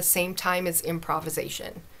exist at the same time as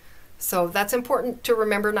improvisation. So that's important to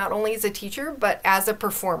remember, not only as a teacher, but as a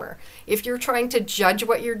performer. If you're trying to judge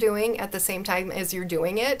what you're doing at the same time as you're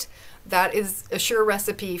doing it, that is a sure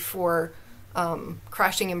recipe for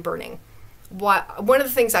crashing and burning. One of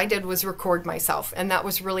the things I did was record myself, and that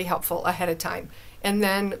was really helpful ahead of time. And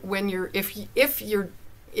then when if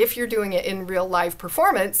you're doing it in real live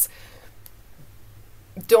performance,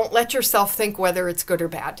 don't let yourself think whether it's good or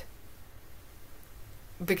bad,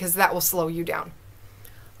 because that will slow you down.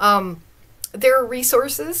 There are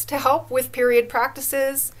resources to help with period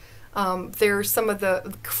practices. There's some of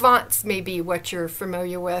the quants, maybe what you're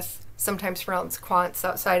familiar with, sometimes pronounced quants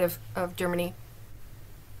outside of Germany.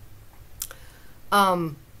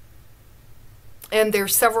 And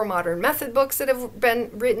there's several modern method books that have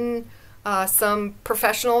been written. Some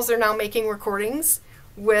professionals are now making recordings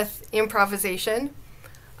with improvisation.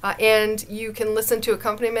 And you can listen to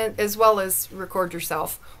accompaniment as well as record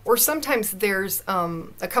yourself. Or sometimes there's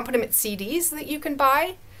accompaniment CDs that you can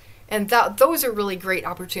buy, and those are really great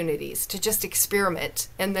opportunities to just experiment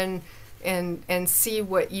and then and see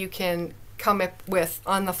what you can come up with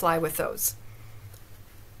on the fly with those.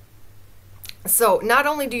 So not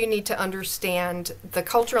only do you need to understand the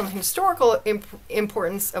cultural and historical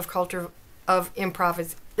importance of the culture of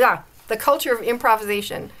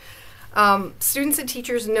improvisation. Students and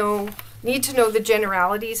teachers need to know the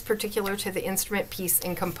generalities particular to the instrument, piece,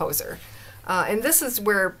 and composer. And this is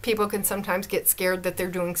where people can sometimes get scared that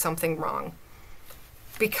they're doing something wrong,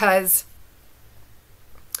 because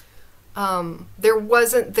there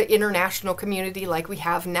wasn't the international community like we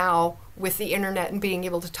have now with the internet and being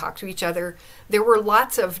able to talk to each other. There were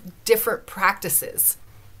lots of different practices.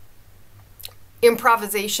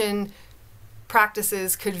 Improvisation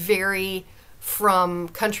practices could vary from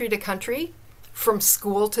country to country, from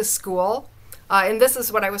school to school. And this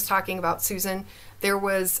is what I was talking about, Susan. There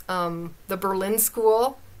was the Berlin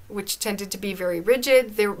School, which tended to be very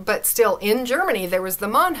rigid, but still in Germany there was the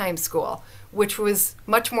Mannheim School, which was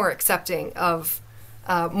much more accepting of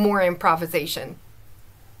more improvisation.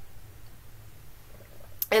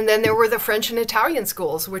 And then there were the French and Italian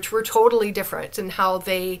schools, which were totally different in how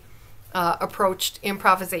they approached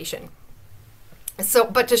improvisation. So,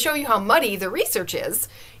 but to show you how muddy the research is,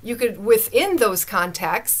 you could, within those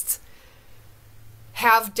contexts,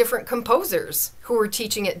 have different composers who are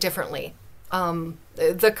teaching it differently. The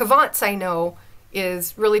Cadenzas, I know,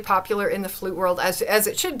 is really popular in the flute world, as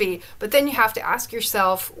it should be, but then you have to ask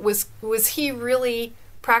yourself, was he really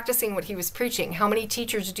practicing what he was preaching? How many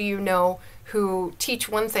teachers do you know who teach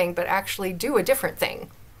one thing but actually do a different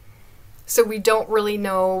thing? So we don't really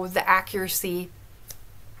know the accuracy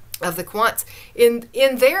of the quants. In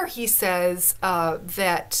there he says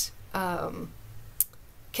that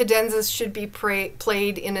cadenzas should be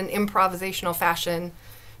played in an improvisational fashion,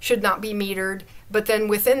 should not be metered, but then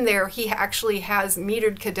within there he actually has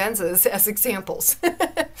metered cadenzas as examples.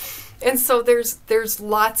 And so there's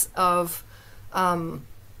lots of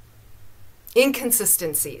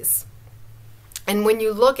inconsistencies. And when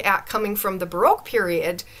you look at coming from the Baroque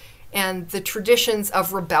period and the traditions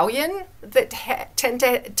of rebellion that tend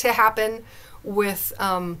to happen with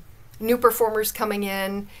new performers coming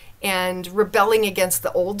in and rebelling against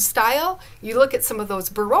the old style, you look at some of those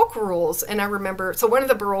Baroque rules, and I remember, so one of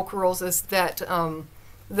the Baroque rules is that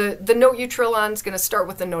the note you trill on is going to start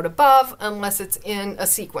with the note above unless it's in a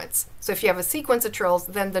sequence. So if you have a sequence of trills,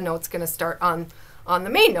 then the note's going to start on the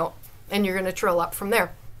main note, and you're going to trill up from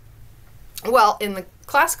there. Well, in the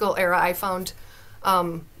classical era, I found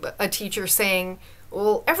a teacher saying,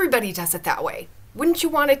 well, everybody does it that way. Wouldn't you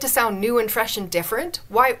want it to sound new and fresh and different?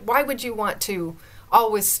 Why would you want to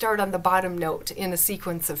always start on the bottom note in a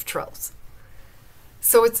sequence of trills?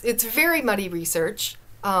 So it's very muddy research.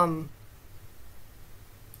 I'll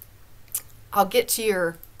get to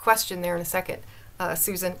your question there in a second,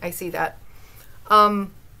 Susan. I see that. And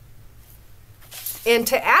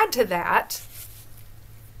to add to that,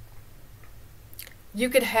 you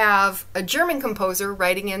could have a German composer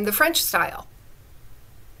writing in the French style.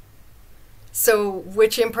 So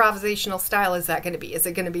which improvisational style is that going to be? Is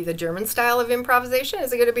it going to be the German style of improvisation?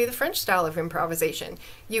 Is it going to be the French style of improvisation?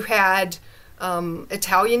 You had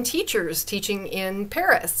Italian teachers teaching in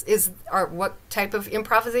Paris. What type of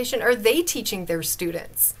improvisation are they teaching their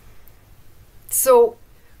students? So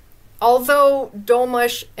although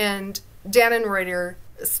Dolmasch and Dannenreuter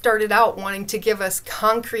started out wanting to give us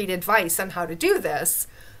concrete advice on how to do this,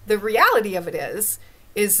 the reality of it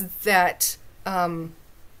is that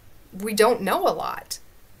we don't know a lot.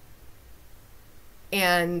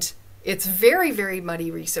 And it's very, very muddy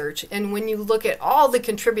research. And when you look at all the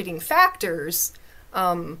contributing factors,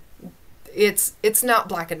 it's not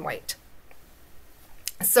black and white.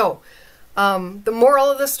 So the moral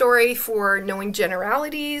of the story for knowing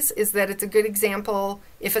generalities is that it's a good example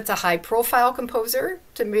if it's a high profile composer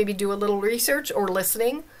to maybe do a little research or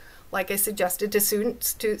listening, like I suggested to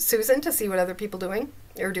Susan, to see what other people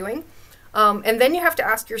are doing. And then you have to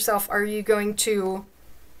ask yourself, are you going to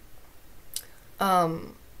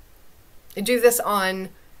do this on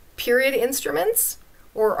period instruments,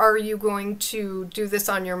 or are you going to do this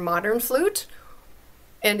on your modern flute?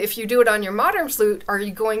 And if you do it on your modern flute, are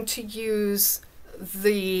you going to use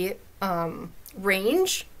the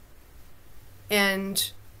range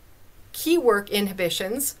and key work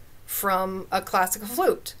inhibitions from a classical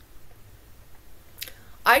flute?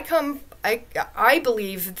 I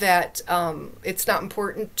believe that it's not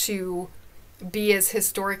important to be as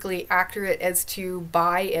historically accurate as to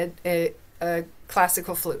buy a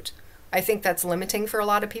classical flute. I think that's limiting for a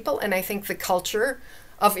lot of people, and I think the culture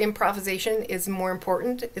of improvisation is more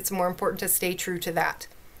important. It's more important to stay true to that.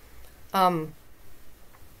 And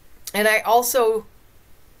I also,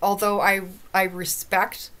 although I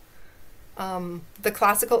respect the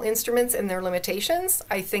classical instruments and their limitations,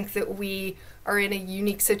 I think that we are in a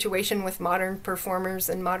unique situation with modern performers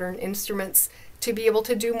and modern instruments to be able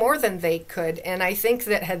to do more than they could. And I think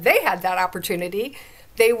that had they had that opportunity,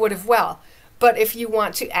 they would have well. But if you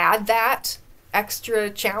want to add that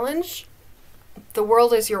extra challenge, the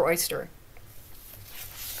world is your oyster.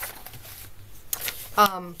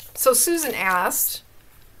 So Susan asked,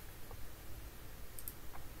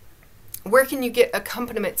 where can you get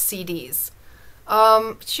accompaniment CDs?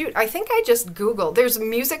 Shoot, I think I just Googled. There's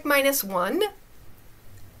Music Minus One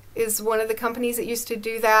is one of the companies that used to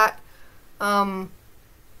do that. And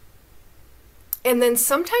then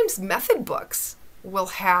sometimes method books will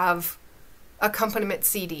have accompaniment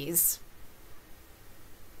CDs.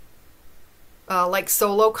 Like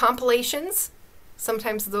solo compilations.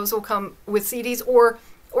 Sometimes those will come with CDs,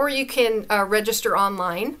 or you can register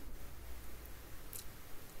online.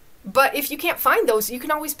 But if you can't find those, you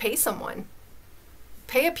can always pay someone.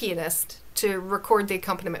 Pay a pianist to record the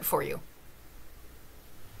accompaniment for you.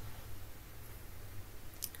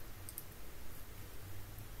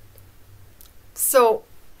 So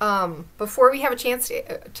before we have a chance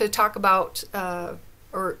to talk about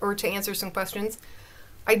or to answer some questions,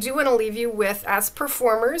 I do want to leave you with, as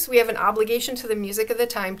performers, we have an obligation to the music of the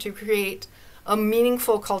time to create a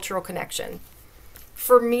meaningful cultural connection.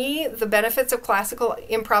 For me, the benefits of classical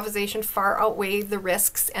improvisation far outweigh the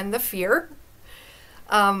risks and the fear.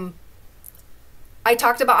 I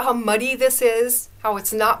talked about how muddy this is, how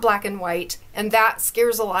it's not black and white, and that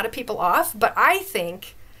scares a lot of people off. But I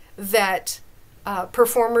think that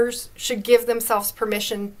performers should give themselves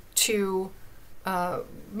permission to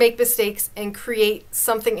make mistakes and create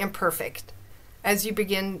something imperfect as you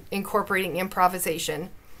begin incorporating improvisation,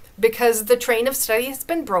 because the train of study has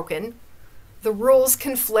been broken. The rules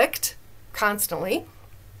conflict constantly.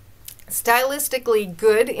 Stylistically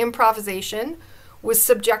good improvisation was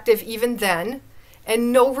subjective even then,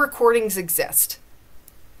 and no recordings exist.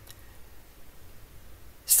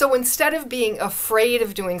 So instead of being afraid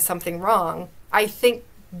of doing something wrong, I think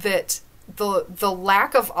that the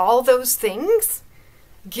lack of all those things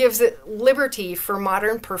gives it liberty for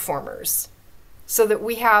modern performers, so that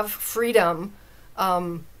we have freedom,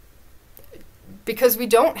 because we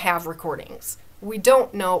don't have recordings. We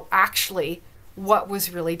don't know actually what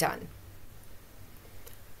was really done.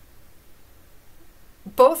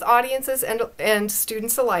 Both audiences and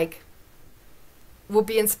students alike will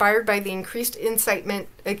be inspired by the increased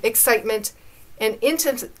excitement and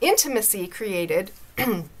intimacy created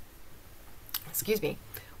excuse me,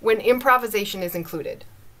 when improvisation is included.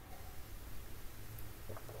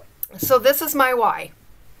 So this is my why.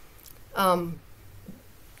 To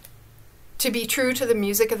be true to the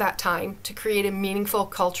music of that time, to create a meaningful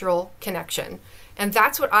cultural connection. And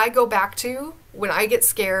that's what I go back to when I get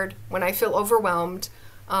scared, when I feel overwhelmed,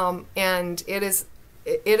 and it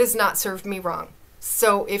has not served me wrong.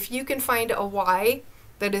 So if you can find a why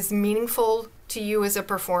that is meaningful to you as a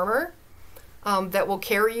performer, that will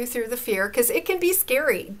carry you through the fear, because it can be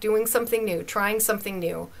scary doing something new, trying something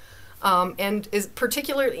new, and is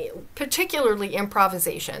particularly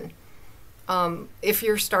improvisation, if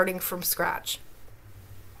you're starting from scratch.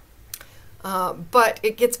 But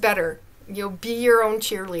it gets better. Be your own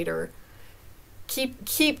cheerleader.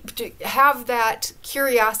 Have that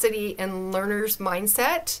curiosity and learner's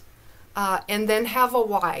mindset, and then have a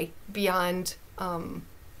why beyond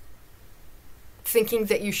thinking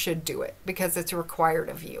that you should do it because it's required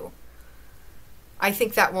of you. I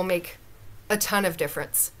think that will make a ton of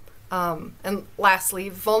difference. And lastly,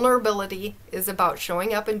 vulnerability is about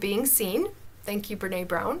showing up and being seen. Thank you, Brene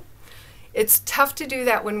Brown. It's tough to do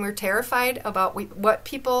that when we're terrified about what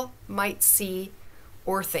people might see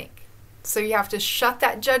or think. So you have to shut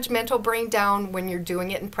that judgmental brain down when you're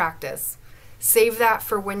doing it in practice. Save that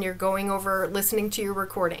for when you're going over listening to your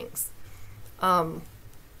recordings. And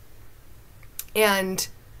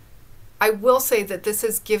I will say that this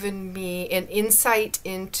has given me an insight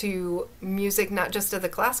into music, not just of the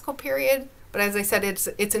classical period, but as I said,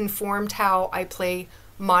 it's informed how I play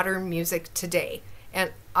modern music today.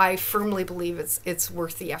 And I firmly believe it's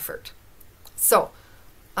worth the effort. So,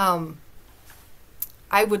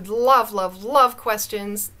 I would love, love, love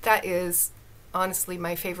questions. That is honestly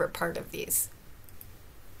my favorite part of these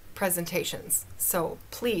presentations. So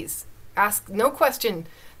please ask. No question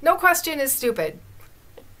is stupid.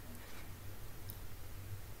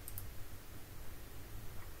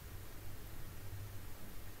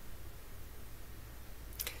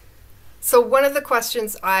 So one of the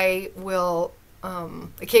questions I will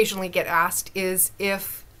occasionally get asked is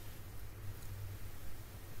if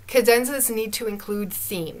cadenzas need to include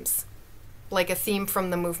themes, like a theme from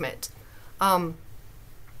the movement.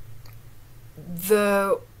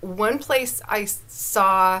 The one place I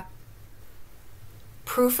saw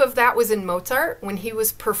proof of that was in Mozart. When he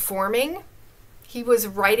was performing, he was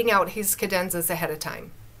writing out his cadenzas ahead of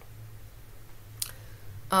time.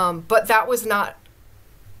 But that was not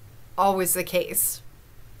always the case.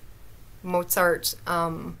 Mozart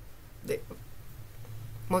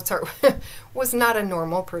was not a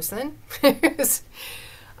normal person.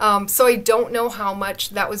 So I don't know how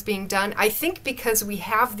much that was being done. I think because we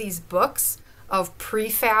have these books of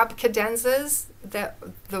prefab cadenzas,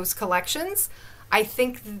 those collections, I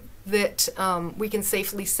think that we can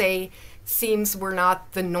safely say themes were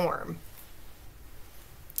not the norm.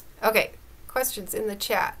 Okay, questions in the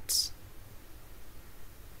chat.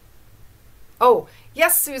 Oh,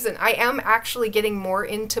 yes, Susan, I am actually getting more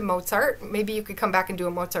into Mozart. Maybe you could come back and do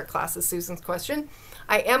a Mozart class, is Susan's question.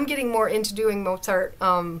 I am getting more into doing Mozart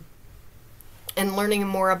and learning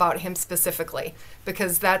more about him specifically,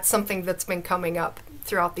 because that's something that's been coming up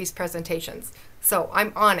throughout these presentations. So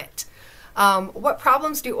I'm on it. What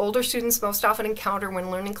problems do older students most often encounter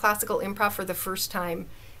when learning classical improv for the first time,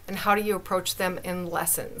 and how do you approach them in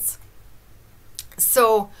lessons?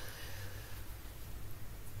 So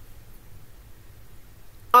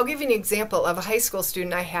I'll give you an example of a high school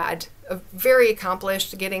student I had, very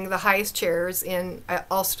accomplished, getting the highest chairs in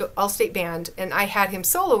all-state band, and I had him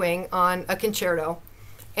soloing on a concerto,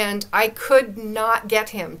 and I could not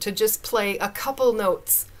get him to just play a couple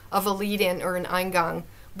notes of a lead-in or an Eingang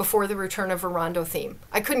before the return of a rondo theme.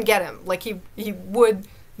 I couldn't get him. Like, he would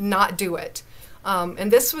not do it. And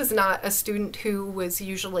this was not a student who was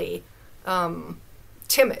usually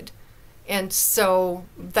timid. And so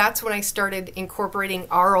that's when I started incorporating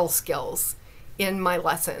aural skills in my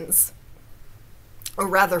lessons, or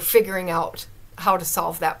rather figuring out how to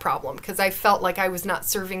solve that problem, because I felt like I was not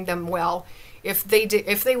serving them well if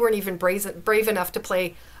they weren't even brave enough to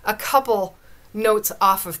play a couple notes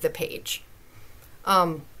off of the page.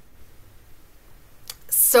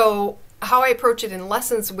 So how I approach it in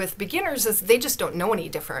lessons with beginners is they just don't know any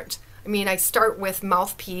different. I mean, I start with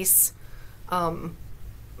mouthpiece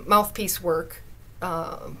work,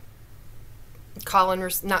 not call and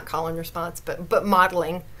response, but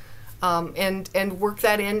modeling, and work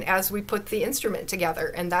that in as we put the instrument together,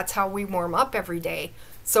 and that's how we warm up every day.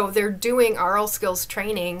 So they're doing aural skills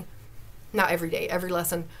training, not every day, every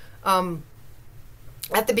lesson,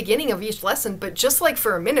 at the beginning of each lesson, but just like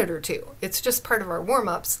for a minute or two. It's just part of our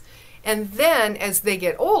warm-ups. And then as they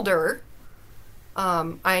get older,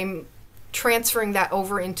 I'm transferring that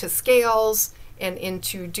over into scales and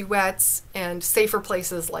into duets and safer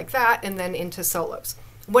places like that, and then into solos.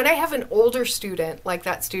 When I have an older student, like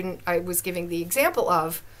that student I was giving the example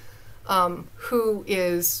of, who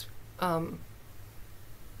is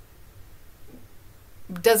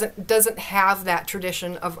doesn't have that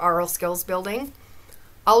tradition of aural skills building,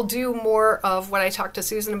 I'll do more of what I talked to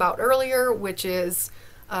Susan about earlier, which is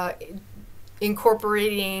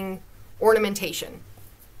incorporating ornamentation,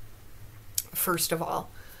 first of all,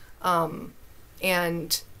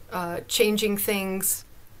 and changing things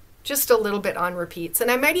just a little bit on repeats.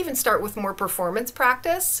 And I might even start with more performance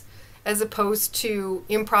practice as opposed to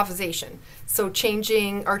improvisation. So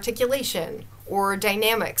changing articulation or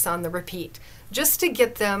dynamics on the repeat, just to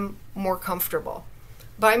get them more comfortable.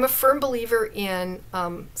 But I'm a firm believer in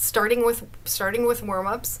starting with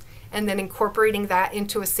warm-ups and then incorporating that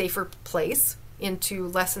into a safer place, into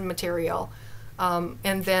lesson material.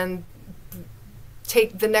 And then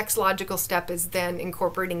take the next logical step is then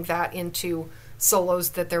incorporating that into solos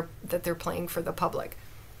that they're playing for the public.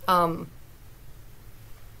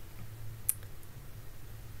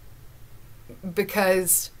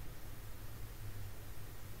 Because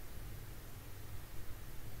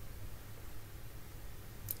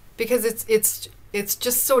it's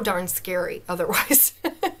just so darn scary otherwise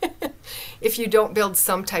if you don't build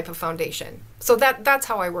some type of foundation. So that's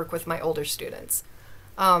how I work with my older students.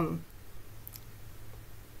 What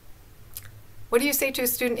do you say to a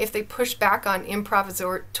student if they push back on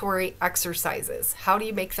improvisatory exercises? How do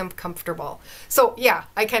you make them comfortable? So yeah,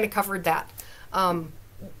 I kind of covered that.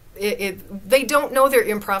 They don't know their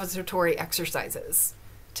improvisatory exercises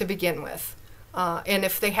to begin with. And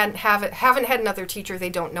if they haven't had another teacher, they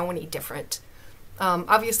don't know any different.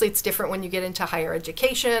 Obviously, it's different when you get into higher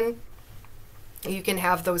education. You can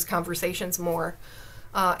have those conversations more.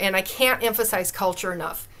 And I can't emphasize culture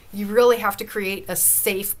enough. You really have to create a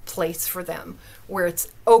safe place for them where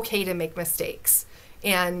it's okay to make mistakes.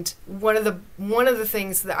 And one of the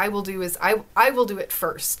things that I will do is I will do it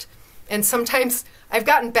first. And sometimes I've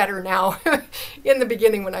gotten better now. In the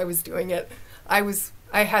beginning when I was doing it,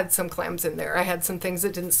 I had some clams in there. I had some things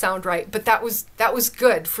that didn't sound right, but that was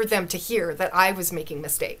good for them to hear that I was making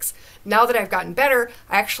mistakes. Now that I've gotten better,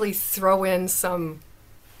 I actually throw in some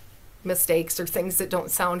mistakes or things that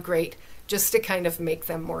don't sound great just to kind of make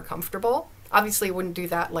them more comfortable. Obviously, I wouldn't do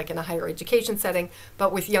that like in a higher education setting,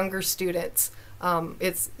 but with younger students,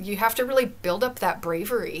 you have to really build up that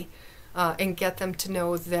bravery and get them to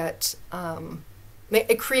know that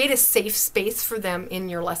create a safe space for them in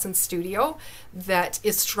your lesson studio that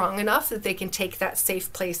is strong enough that they can take that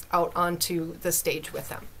safe place out onto the stage with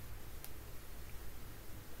them.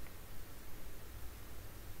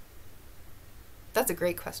 That's a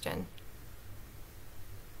great question.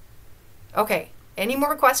 Okay, any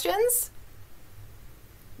more questions?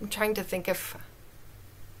 I'm trying to think if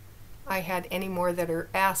I had any more that are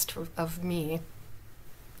asked of me.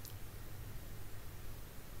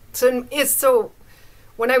 So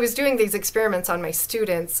when I was doing these experiments on my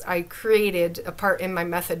students, I created a part in my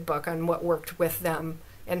method book on what worked with them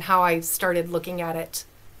and how I started looking at it,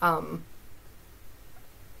 how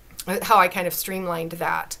I kind of streamlined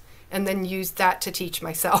that and then used that to teach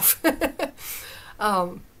myself.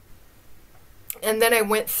 And then I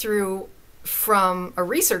went through from a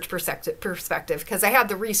research perspective, because I had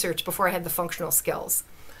the research before I had the functional skills,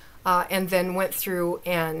 and then went through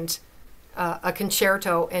and a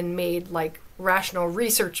concerto and made like rational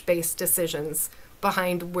research-based decisions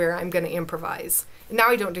behind where I'm going to improvise. Now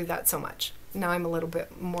I don't do that so much. Now I'm a little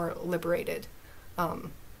bit more liberated.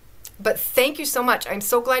 But thank you so much. I'm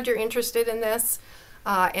so glad you're interested in this.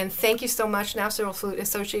 And thank you so much, National Flute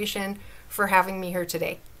Association, for having me here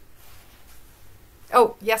today.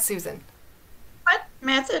 Oh, yes, Susan. What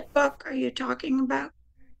method book are you talking about?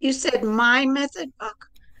 You said my method book.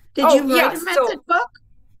 Did you write a method book?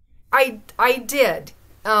 I did.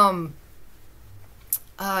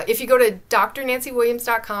 If you go to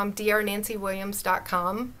drnancywilliams.com,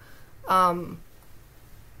 drnancywilliams.com,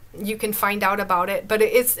 you can find out about it. But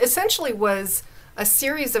it essentially was a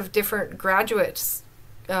series of different graduates,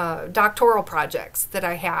 doctoral projects that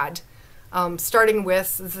I had, starting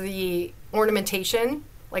with the ornamentation,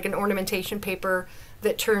 like an ornamentation paper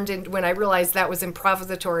that turned into, when I realized that was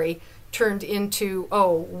improvisatory, turned into,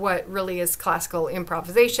 what really is classical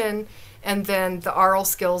improvisation, and then the aural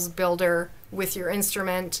skills builder with your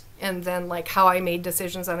instrument, and then like how I made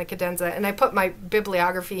decisions on a cadenza. And I put my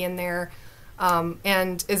bibliography in there,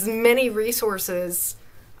 and as many resources,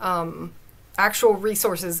 actual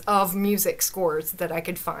resources of music scores that I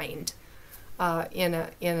could find in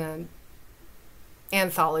an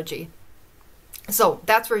anthology. So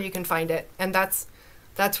that's where you can find it, and that's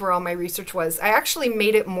where all my research was. I actually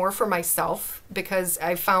made it more for myself because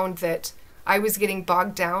I found that I was getting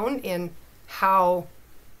bogged down in how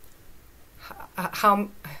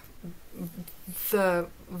the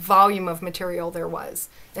volume of material there was,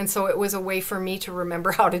 and so it was a way for me to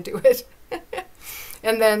remember how to do it.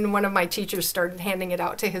 And then one of my teachers started handing it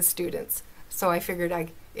out to his students, so I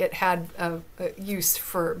figured it had a use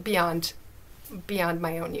for beyond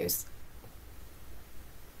my own use.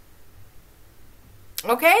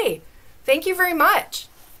 Okay, thank you very much.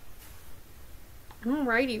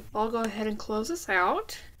 Alrighty, I'll go ahead and close this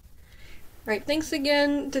out. Alright, thanks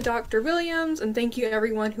again to Dr. Williams, and thank you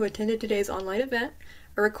everyone who attended today's online event.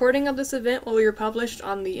 A recording of this event will be republished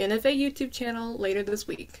on the NFA YouTube channel later this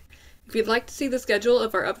week. If you'd like to see the schedule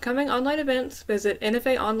of our upcoming online events, visit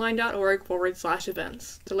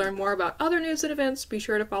nfaonline.org/events. To learn more about other news and events, be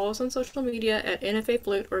sure to follow us on social media at NFA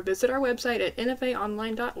Flute or visit our website at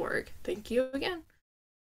nfaonline.org. Thank you again.